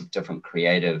of lots of different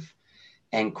creative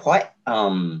and quite, I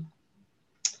want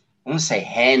to say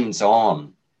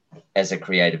hands-on as a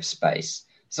creative space.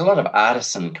 There's a lot of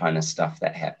artisan kind of stuff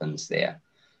that happens there.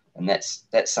 And that's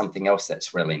something else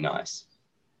that's really nice.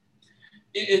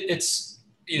 It's,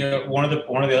 you know, one of the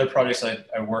other projects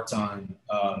I worked on,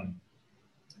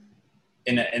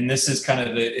 and this is kind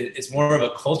of it's more of a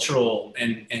cultural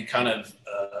and kind of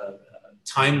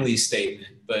timely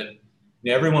statement, but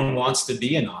you know, everyone wants to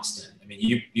be in Austin. I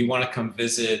mean, you want to come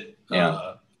visit.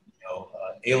 Yeah.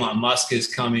 Elon Musk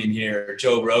is coming here.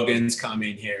 Joe Rogan's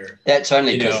coming here. That's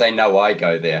only because they know I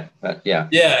go there. But yeah.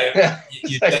 Yeah.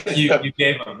 You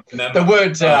gave them the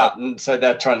word's out, and so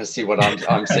they're trying to see what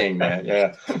I'm seeing there.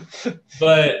 Yeah.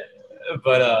 But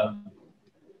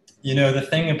you know, the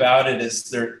thing about it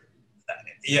is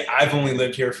I've only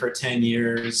lived here for 10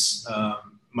 years.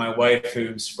 My wife,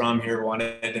 who's from here,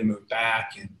 wanted to move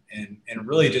back and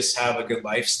really just have a good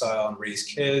lifestyle and raise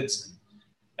kids.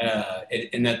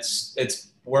 And it's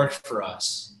worked for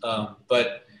us.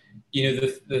 But, you know,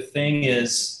 the thing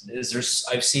is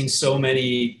I've seen so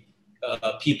many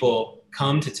people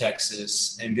come to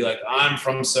Texas and be like, I'm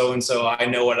from so-and-so, I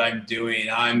know what I'm doing.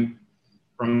 I'm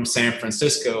from San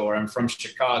Francisco, or I'm from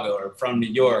Chicago, or from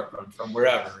New York, or I'm from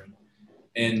wherever.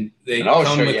 And I'll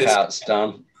come show with you how it's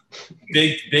done.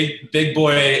 Big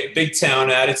boy, big town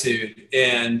attitude.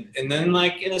 And then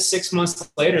like 6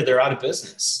 months later, they're out of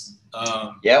business.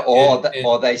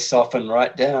 Or they soften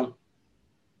right down.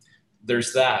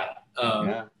 There's that.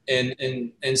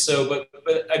 And so,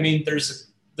 but I mean,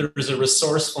 there's a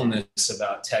resourcefulness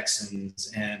about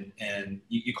Texans, and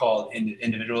you call it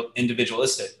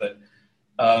individualistic, but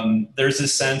there's a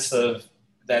sense of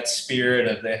that spirit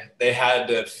of they had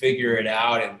to figure it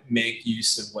out and make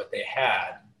use of what they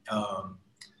had,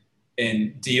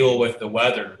 and deal with the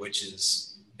weather, which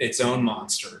is its own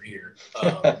monster here.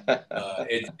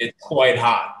 It's quite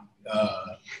hot,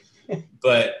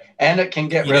 and it can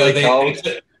get really cold.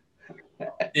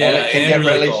 And it can get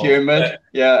really humid.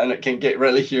 And it can get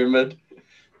really humid.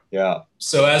 Yeah.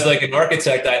 So as like an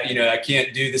architect, I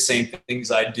can't do the same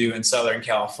things I do in Southern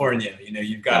California. You know,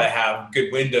 you've got to have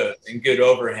good windows and good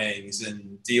overhangs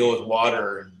and deal with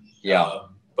water. And,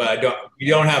 but we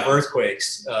don't have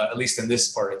earthquakes, at least in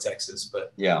this part of Texas.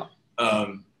 But you know,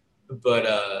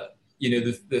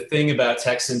 the thing about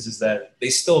Texans is that they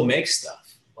still make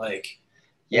stuff. Like,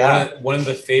 one of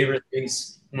my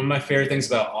favorite things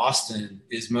about Austin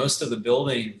is most of the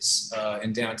buildings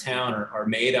in downtown are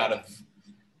made out of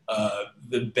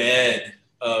the bed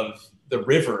of the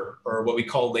river, or what we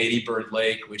call Lady Bird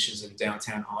Lake, which is in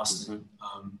downtown Austin.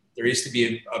 Mm-hmm. There used to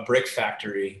be a brick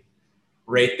factory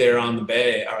right there on the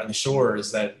bay, or on the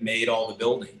shores, that made all the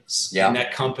buildings. And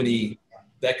that company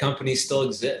still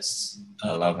exists.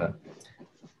 I love it.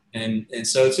 And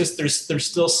so it's just, there's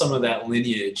still some of that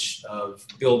lineage of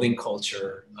building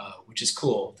culture, which is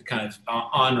cool to kind of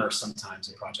honor sometimes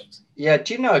in projects. Yeah.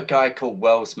 Do you know a guy called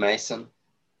Wells Mason?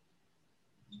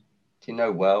 Do you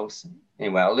know Wells?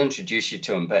 Anyway, I'll introduce you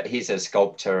to him, but he's a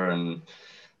sculptor and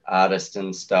artist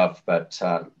and stuff, but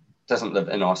doesn't live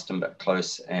in Austin, but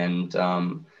close. And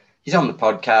he's on the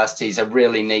podcast. He's a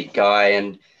really neat guy.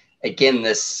 And again,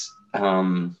 this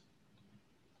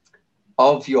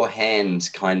of your hands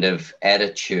kind of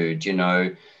attitude, you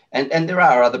know, and there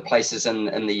are other places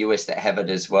in the US that have it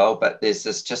as well, but there's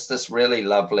this really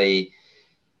lovely,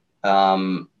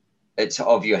 it's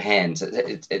of your hands.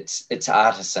 It's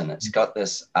artisan. It's got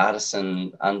this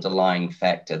artisan underlying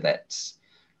factor that's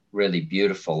really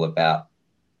beautiful about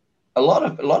a lot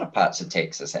of parts of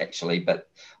Texas, actually, but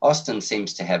Austin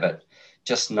seems to have it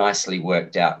just nicely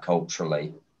worked out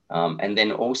culturally. And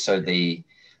then also the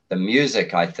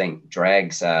music, I think,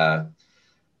 drags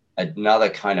another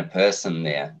kind of person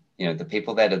there. You know, the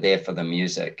people that are there for the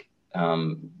music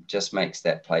just makes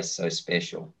that place so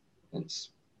special.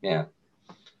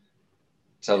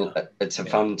 So it's a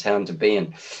fun town to be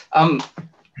in.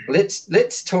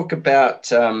 Let's talk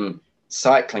about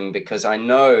cycling, because I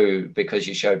know, because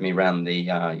you showed me around the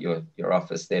your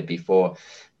office there before,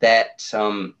 that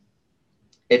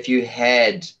if you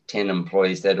had 10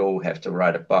 employees that all have to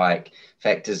ride a bike,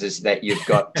 fact is that you've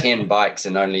got 10 bikes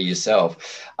and only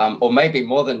yourself, or maybe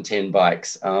more than 10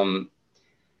 bikes.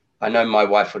 I know my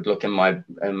wife would look in my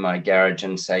garage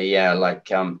and say, yeah,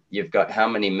 like you've got how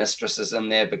many mistresses in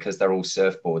there, because they're all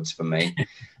surfboards for me.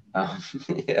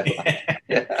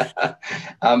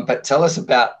 But tell us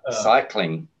about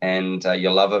cycling and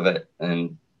your love of it,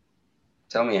 and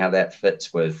tell me how that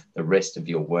fits with the rest of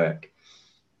your work.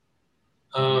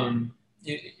 For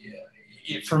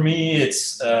me,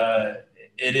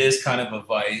 it is kind of a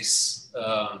vice,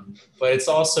 but it's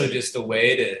also just a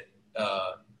way to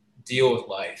deal with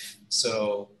life.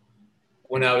 So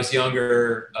when I was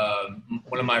younger,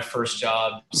 one of my first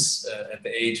jobs at the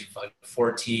age of like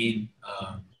 14,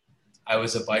 I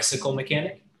was a bicycle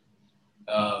mechanic,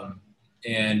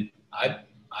 and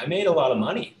I made a lot of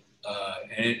money,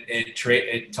 and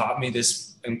it taught me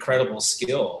this incredible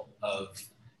skill of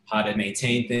how to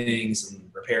maintain things and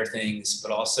repair things, but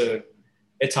also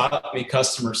it taught me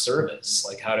customer service,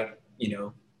 like how to,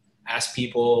 ask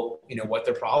people, what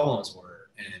their problems were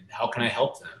and how can I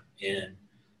help them, and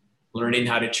learning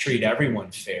how to treat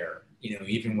everyone fair,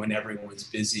 even when everyone's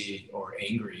busy or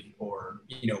angry, or,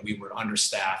 we were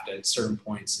understaffed at certain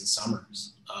points in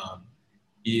summers.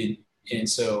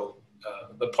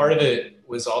 But part of it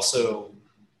was also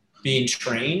being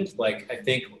trained. Like, I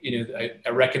think, I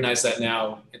recognize that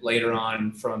now later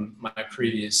on from my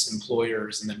previous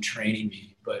employers and them training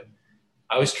me, but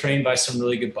I was trained by some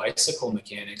really good bicycle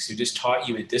mechanics who just taught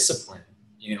you a discipline,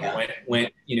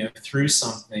 went through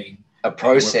something, a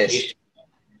process.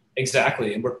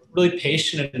 Exactly. And we're really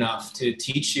patient enough to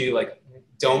teach you, like,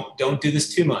 don't do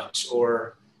this too much,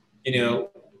 or,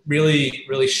 really,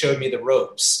 really showed me the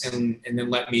ropes and then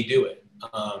let me do it.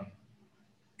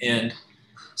 And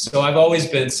so I've always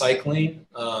been cycling,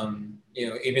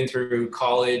 even through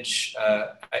college,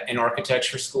 in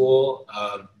architecture school.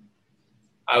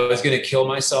 I was going to kill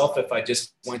myself if I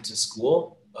just went to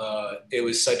school. It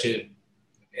was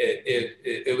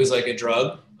it was like a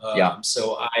drug.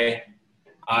 So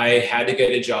I had to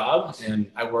get a job,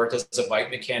 and I worked as a bike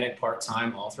mechanic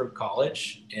part-time all through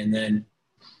college, and then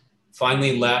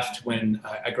finally left when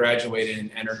I graduated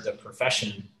and entered the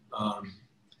profession,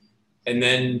 and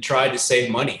then tried to save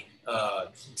money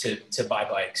to buy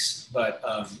bikes. But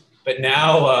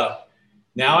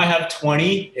now I have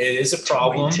 20. It is a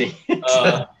problem.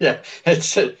 Yeah, you're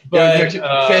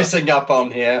fessing up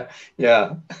on here.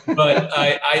 Yeah. But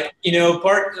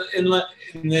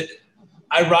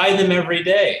I ride them every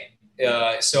day.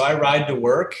 So I ride to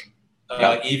work,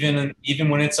 even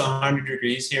when it's 100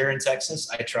 degrees here in Texas.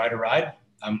 I try to ride.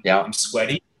 I'm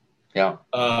sweaty. Yeah.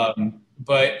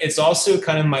 But it's also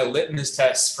kind of my litmus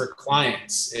test for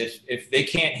clients. If they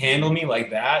can't handle me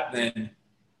like that, then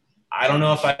I don't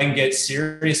know if I can get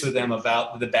serious with them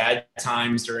about the bad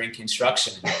times during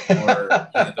construction or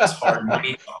those hard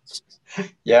money costs.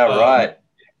 Yeah, right.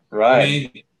 I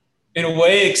mean, in a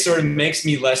way, it sort of makes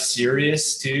me less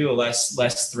serious too,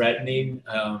 less threatening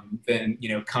than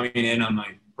coming in on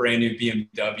my brand new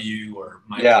BMW or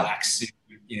my black suit.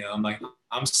 I'm like,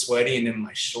 I'm sweaty and in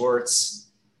my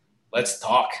shorts. Let's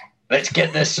talk. Let's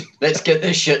get this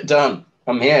shit done.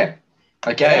 I'm here.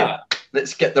 Okay. Yeah.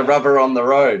 Let's get the rubber on the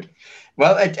road.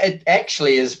 Well, it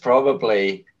actually is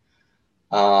probably,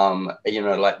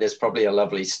 like there's probably a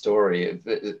lovely story.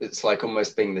 It's like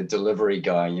almost being the delivery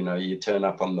guy. You turn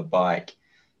up on the bike,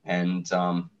 and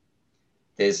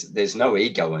there's no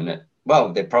ego in it.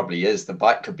 Well, there probably is. The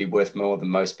bike could be worth more than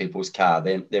most people's car.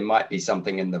 There might be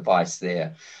something in the vice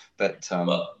there, but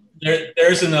well,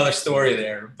 there's another story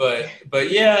there. But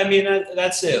yeah, I mean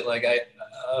that's it. Like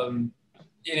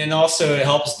and also it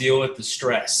helps deal with the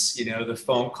stress, the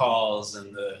phone calls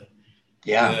and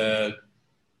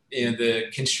the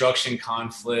construction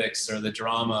conflicts or the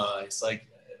drama. It's like,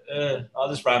 I'll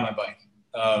just ride my bike.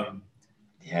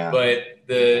 But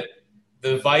the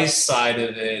vice side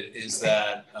of it is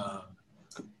that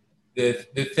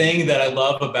the thing that I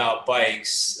love about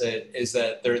bikes is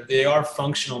that they are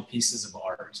functional pieces of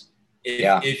art.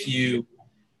 If you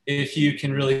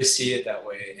can really see it that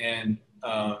way. And,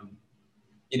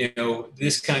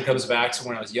 this kind of comes back to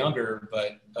when I was younger,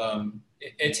 but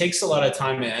it takes a lot of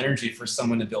time and energy for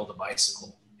someone to build a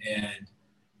bicycle. And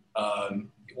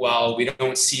while we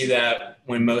don't see that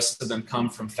when most of them come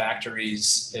from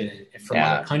factories from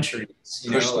other countries,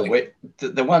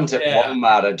 the ones at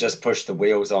Walmart are just push the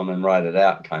wheels on and ride it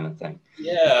out kind of thing.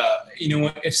 Yeah.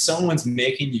 If someone's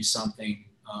making you something,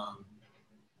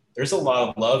 there's a lot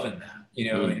of love in that,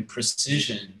 and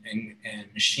precision and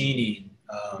machining,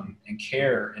 and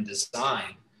care and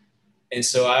design. And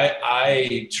so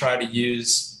I try to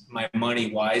use my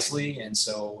money wisely. And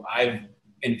so I've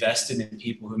invested in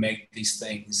people who make these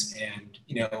things. And,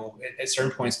 at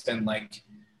certain points, it's been like,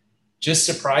 just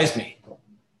surprise me.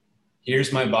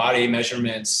 Here's my body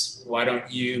measurements. Why don't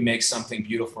you make something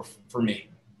beautiful for me?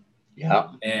 Yeah,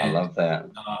 I love that.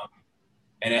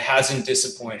 And it hasn't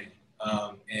disappointed.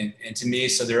 And to me,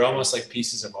 so they're almost like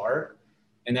pieces of art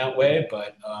in that way,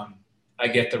 but I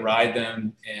get to ride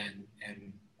them and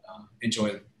enjoy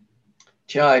them.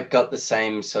 I've got the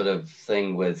same sort of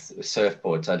thing with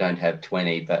surfboards. I don't have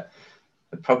 20, but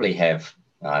I probably have,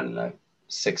 I don't know,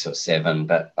 6 or 7,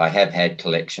 but I have had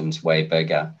collections way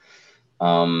bigger.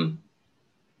 There's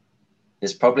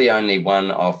probably only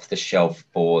one off-the-shelf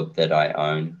board that I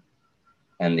own,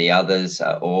 and the others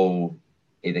are all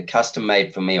either custom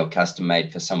made for me or custom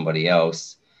made for somebody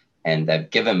else, and they've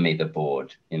given me the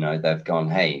board. They've gone,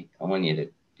 hey, I want you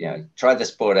to try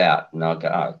this board out. And I'll go,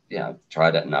 I've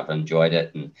tried it and I've enjoyed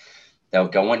it. And they'll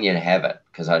go, I want you to have it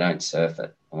because I don't surf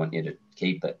it. I want you to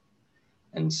keep it.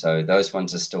 And so those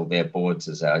ones are still their boards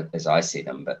as I see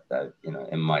them, but they're,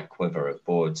 in my quiver of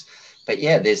boards. But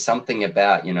yeah, there's something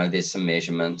about, there's some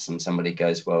measurements and somebody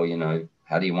goes, well,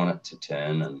 how do you want it to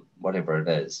turn and whatever it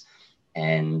is.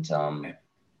 And,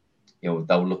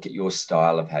 they'll look at your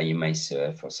style of how you may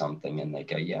surf or something and they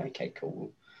go, yeah, okay,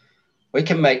 cool. We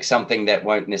can make something that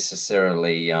won't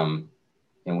necessarily, and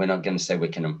we're not going to say we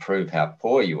can improve how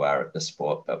poor you are at the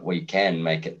sport, but we can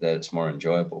make it that it's more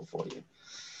enjoyable for you.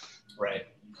 Right.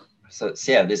 So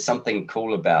there's something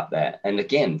cool about that. And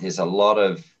again, there's a lot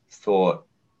of thought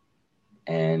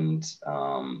and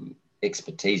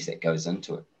expertise that goes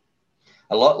into it.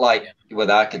 A lot like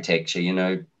with architecture,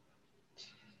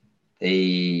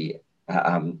 the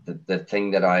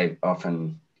thing that I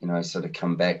often, sort of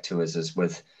come back to is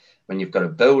with when you've got a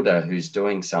builder who's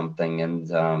doing something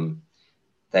and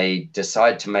they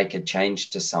decide to make a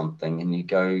change to something and you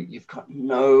go, you've got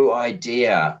no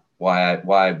idea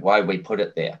why we put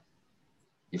it there.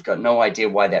 You've got no idea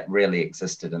why that really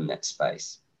existed in that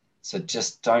space. So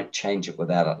just don't change it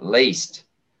without at least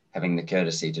having the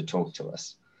courtesy to talk to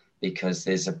us, because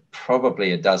there's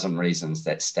probably a dozen reasons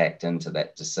that stacked into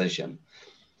that decision.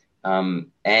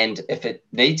 And if it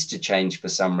needs to change for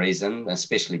some reason,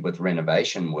 especially with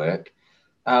renovation work,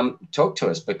 talk to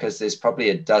us, because there's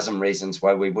probably a dozen reasons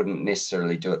why we wouldn't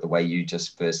necessarily do it the way you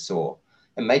just first saw.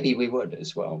 And maybe we would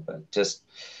as well, but just,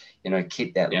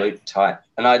 keep that loop tight.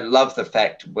 And I love the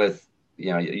fact with,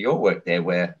 your work there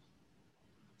where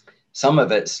some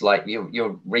of it's like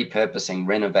you're repurposing,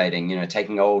 renovating,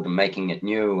 taking old and making it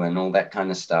new and all that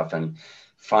kind of stuff and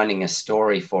finding a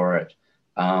story for it.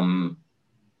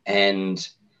 And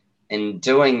in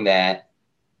doing that,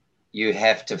 you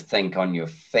have to think on your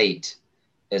feet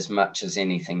as much as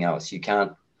anything else. You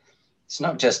can't, it's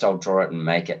not just I'll draw it and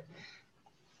make it.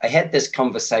 I had this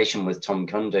conversation with Tom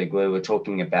Kundig where we were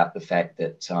talking about the fact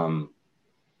that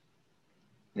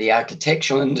the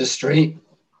architectural industry,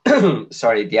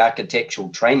 the architectural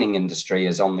training industry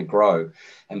is on the grow.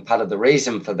 And part of the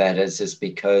reason for that is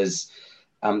because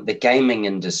the gaming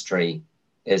industry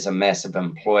is a massive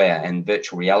employer, and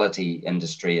virtual reality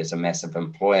industry is a massive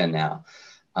employer now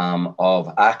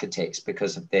of architects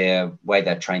because of their way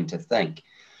they're trained to think.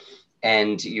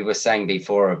 And you were saying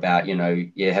before about, you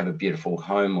have a beautiful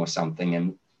home or something,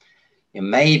 and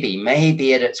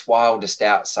maybe at its wildest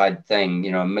outside thing,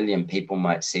 1 million people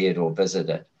might see it or visit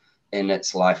it in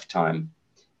its lifetime.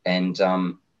 And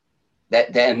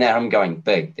that I'm going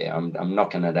big there. I'm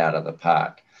knocking it out of the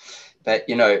park. But,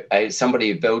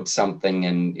 somebody who builds something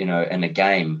in a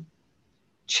game,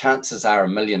 chances are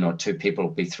 1 million or 2 people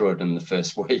will be through it in the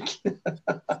first week.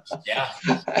 Yeah.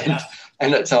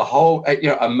 And it's a whole,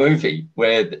 a movie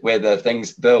where the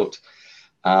thing's built.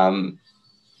 And,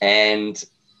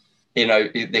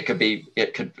 there could be,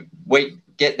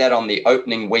 get that on the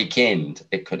opening weekend,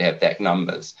 it could have that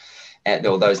numbers and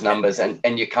all those numbers.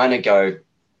 And you kind of go,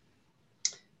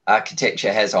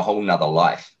 architecture has a whole nother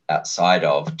life outside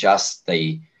of just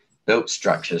the built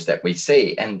structures that we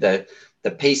see. And the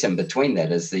piece in between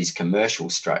that is these commercial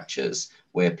structures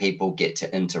where people get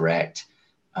to interact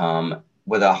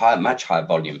with a much higher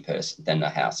volume person than a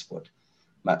house would.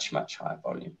 Much, much higher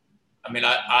volume. I mean,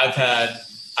 I've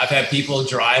had people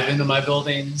drive into my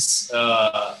buildings,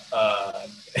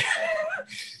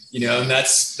 and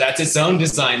that's its own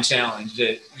design challenge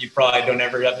that you probably don't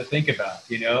ever have to think about,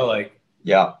 like,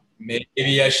 yeah,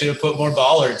 maybe I should have put more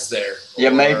bollards there. Yeah,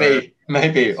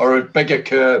 maybe, or a bigger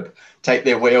curb, take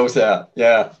their wheels out.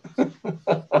 Yeah.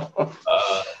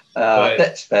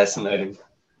 That's fascinating.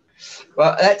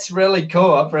 Well, that's really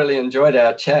cool. I've really enjoyed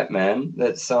our chat, man.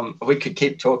 That's we could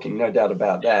keep talking, no doubt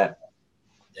about that.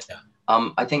 Yeah.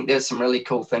 I think there's some really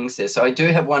cool things there. So I do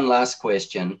have one last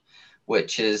question,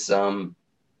 which is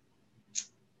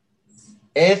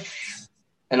if,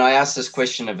 and I asked this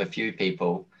question of a few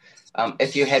people,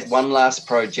 if you had one last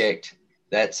project,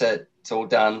 that's it, it's all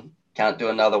done, can't do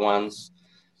another one,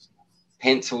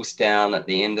 pencils down at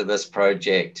the end of this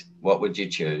project, what would you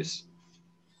choose?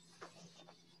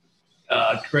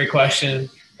 Great question.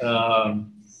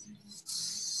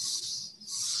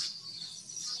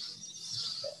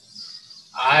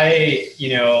 I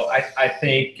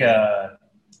think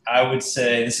I would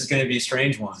say this is going to be a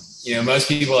strange one. Most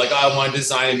people are like, oh, I want to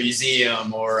design a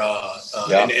museum or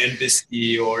an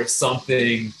embassy or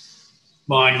something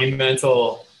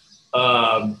monumental.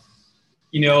 I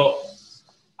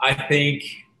think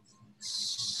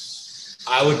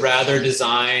I would rather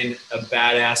design a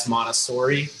badass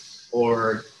Montessori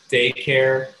or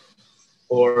daycare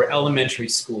or elementary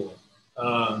school.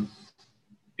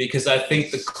 Because I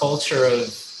think the culture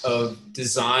of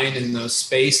design in those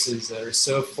spaces that are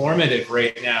so formative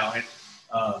right now,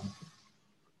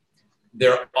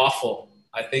 they're awful.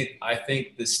 I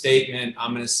think the statement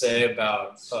I'm going to say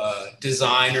about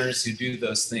designers who do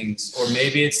those things, or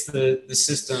maybe it's the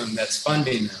system that's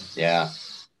funding them,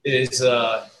 is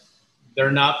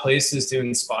they're not places to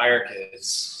inspire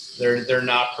kids. They're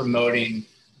not promoting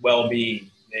well-being.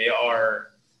 They're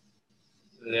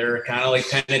kind of like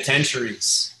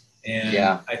penitentiaries. And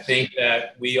I think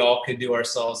that we all could do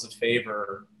ourselves a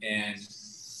favor and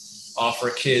offer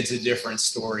kids a different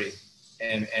story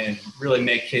and really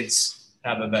make kids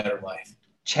have a better life.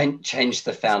 Change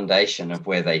the foundation of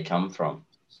where they come from.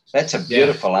 That's a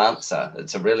beautiful answer.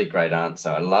 It's a really great answer.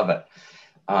 I love it.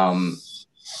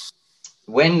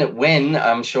 When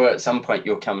I'm sure at some point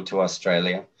you'll come to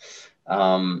Australia,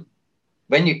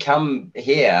 when you come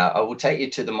here, I will take you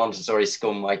to the Montessori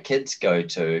school my kids go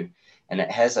to, and it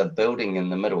has a building in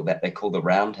the middle that they call the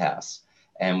Roundhouse.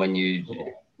 And when you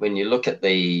look at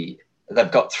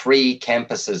they've got 3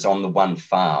 campuses on the one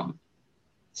farm.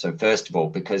 So first of all,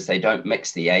 because they don't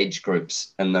mix the age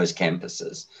groups in those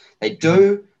campuses. They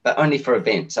do, but only for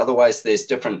events. Otherwise, there's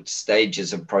different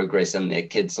stages of progress in their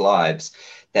kids' lives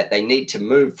that they need to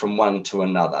move from one to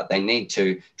another. They need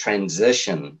to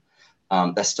transition.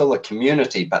 They're still a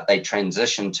community, but they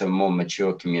transition to a more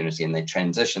mature community, and they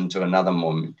transition to another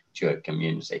more mature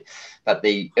community. But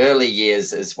the early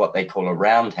years is what they call a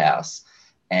roundhouse.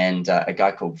 And a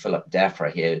guy called Philip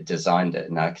Daffra here designed it,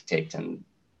 an architect, and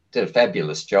did a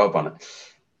fabulous job on it.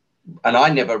 And I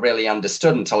never really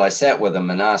understood until I sat with him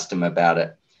and asked him about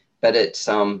it. But it's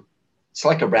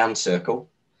like a round circle,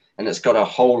 and it's got a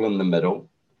hole in the middle.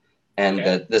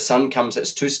 And the sun comes,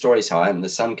 it's 2 stories high, and the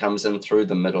sun comes in through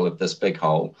the middle of this big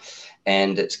hole.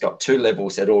 And it's got 2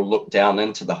 levels that all look down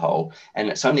into the hole. And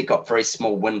it's only got very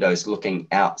small windows looking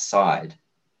outside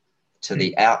to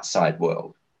the outside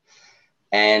world.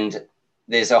 And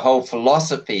there's a whole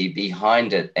philosophy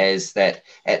behind it, as that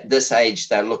at this age,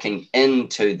 they're looking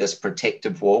into this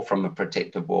protective wall from a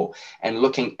protective wall and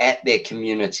looking at their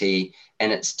community,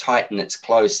 and it's tight and it's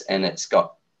close, and it's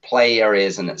got play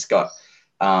areas, and it's got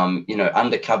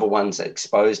undercover ones,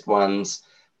 exposed ones,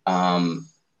 and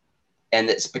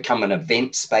it's become an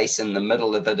event space in the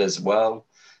middle of it as well.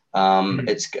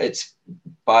 It's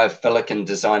biophilic in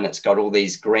design. It's got all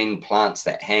these green plants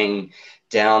that hang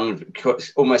down,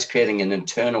 almost creating an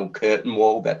internal curtain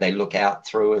wall that they look out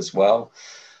through as well.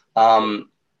 And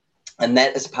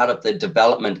that is part of the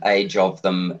development age of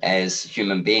them as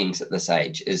human beings at this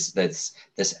age, is this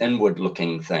inward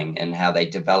looking thing, and how they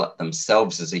develop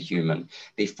themselves as a human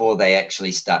before they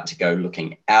actually start to go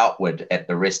looking outward at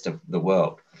the rest of the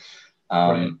world.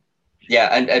 Yeah,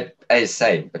 and as I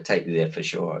say, I take you there for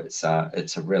sure. It's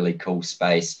a really cool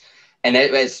space. And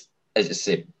as I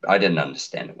said, I didn't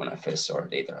understand it when I first saw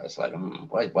it either. I was like,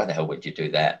 why the hell would you do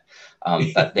that?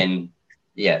 But then,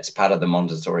 yeah, it's part of the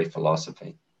Montessori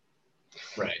philosophy.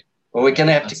 Right. Well, we're going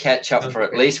to have to catch up for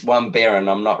at least one beer, and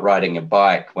I'm not riding a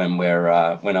bike when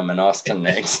I'm in Austin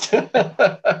next.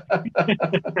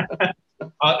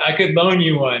 I could loan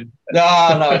you one.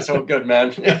 No, it's all good,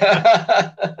 man.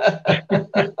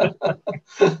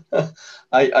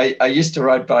 I used to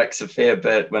ride bikes a fair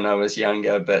bit when I was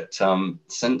younger, but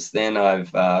since then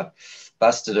I've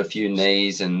busted a few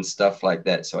knees and stuff like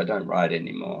that, so I don't ride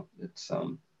anymore. It's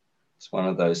It's one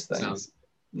of those things.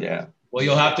 Yeah. Well,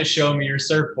 you'll have to show me your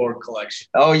surfboard collection.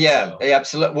 Oh, yeah. So. Yeah,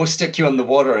 absolutely. We'll stick you in the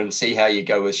water and see how you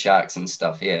go with sharks and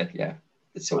stuff. Yeah, yeah.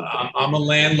 It's all I'm a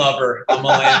land lover.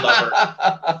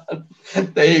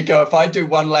 There you go. If I do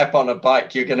one lap on a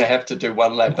bike, you're going to have to do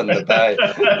one lap in the bay.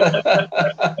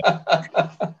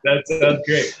 That sounds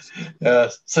great.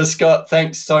 So, Scott,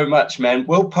 thanks so much, man.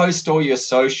 We'll post all your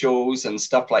socials and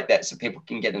stuff like that so people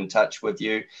can get in touch with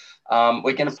you.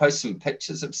 We're going to post some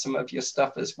pictures of some of your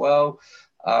stuff as well.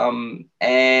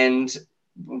 And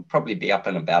we'll probably be up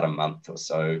in about a month or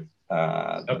so,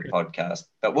 the podcast.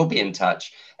 But we'll be in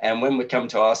touch. And when we come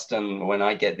to Austin, when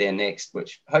I get there next,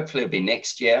 which hopefully will be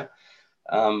next year,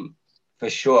 for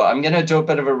sure, I'm going to do a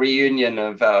bit of a reunion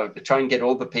of try and get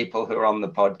all the people who are on the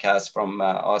podcast from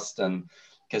Austin,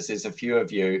 because there's a few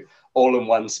of you all in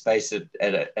one space at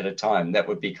a time. That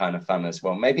would be kind of fun as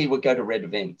well. Maybe we'll go to Red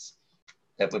Events.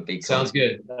 That would be cool. Sounds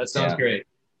good. That sounds great.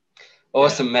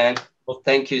 Awesome, man. Well,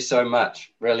 thank you so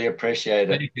much. Really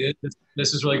appreciate it. Thank you.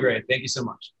 This is really great. Thank you so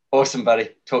much. Awesome, buddy.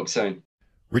 Talk soon.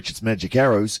 Richard's Magic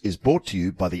Arrows is brought to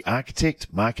you by the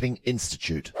Architect Marketing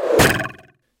Institute.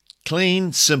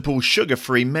 Clean, simple,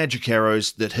 sugar-free magic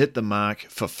arrows that hit the mark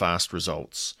for fast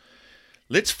results.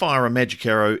 Let's fire a magic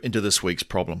arrow into this week's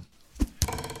problem.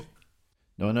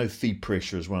 Now, I know feed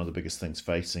pressure is one of the biggest things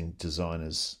facing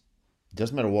designers. It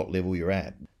doesn't matter what level you're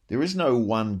at. There is no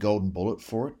one golden bullet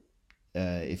for it.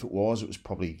 If it was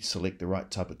probably select the right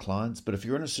type of clients. But if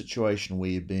you're in a situation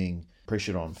where you're being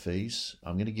pressured on fees,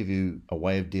 I'm going to give you a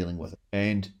way of dealing with it.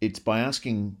 And it's by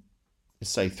asking, let's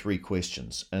say, 3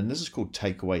 questions. And this is called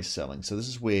takeaway selling. So this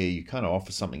is where you kind of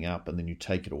offer something up and then you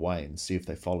take it away and see if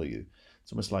they follow you.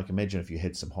 It's almost like, imagine if you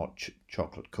had some hot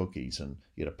chocolate cookies and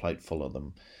you had a plate full of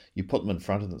them. You put them in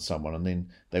front of someone and then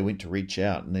they went to reach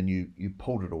out and then you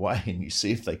pulled it away and you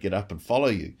see if they get up and follow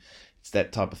you. It's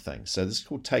that type of thing. So this is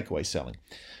called takeaway selling.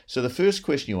 So the first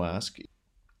question you ask,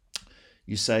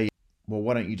 you say, well,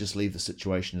 why don't you just leave the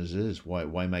situation as it is?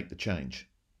 Why make the change?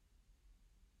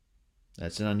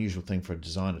 That's an unusual thing for a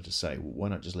designer to say. Well, why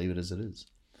not just leave it as it is?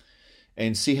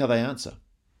 And see how they answer.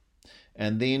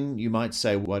 And then you might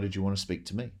say, why did you want to speak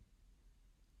to me?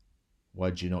 Why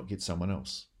did you not get someone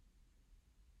else?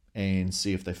 And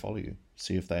see if they follow you.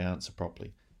 See if they answer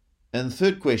properly. And the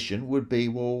third question would be,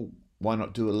 well, why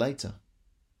not do it later?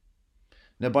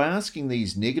 Now, by asking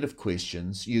these negative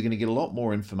questions, you're going to get a lot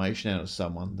more information out of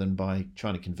someone than by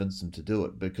trying to convince them to do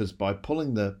it, because by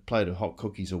pulling the plate of hot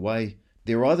cookies away,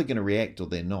 they're either going to react or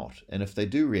they're not. And if they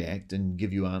do react and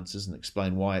give you answers and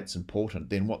explain why it's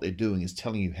important, then what they're doing is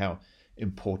telling you how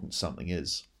important something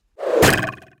is.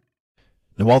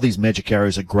 Now, while these magic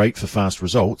arrows are great for fast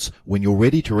results, when you're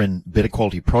ready to run better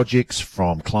quality projects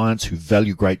from clients who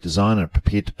value great design and are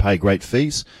prepared to pay great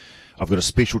fees, I've got a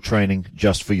special training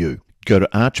just for you. Go to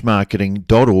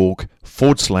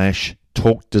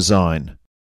archmarketing.org/talk design.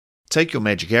 Take your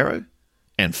magic arrow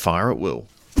and fire at will.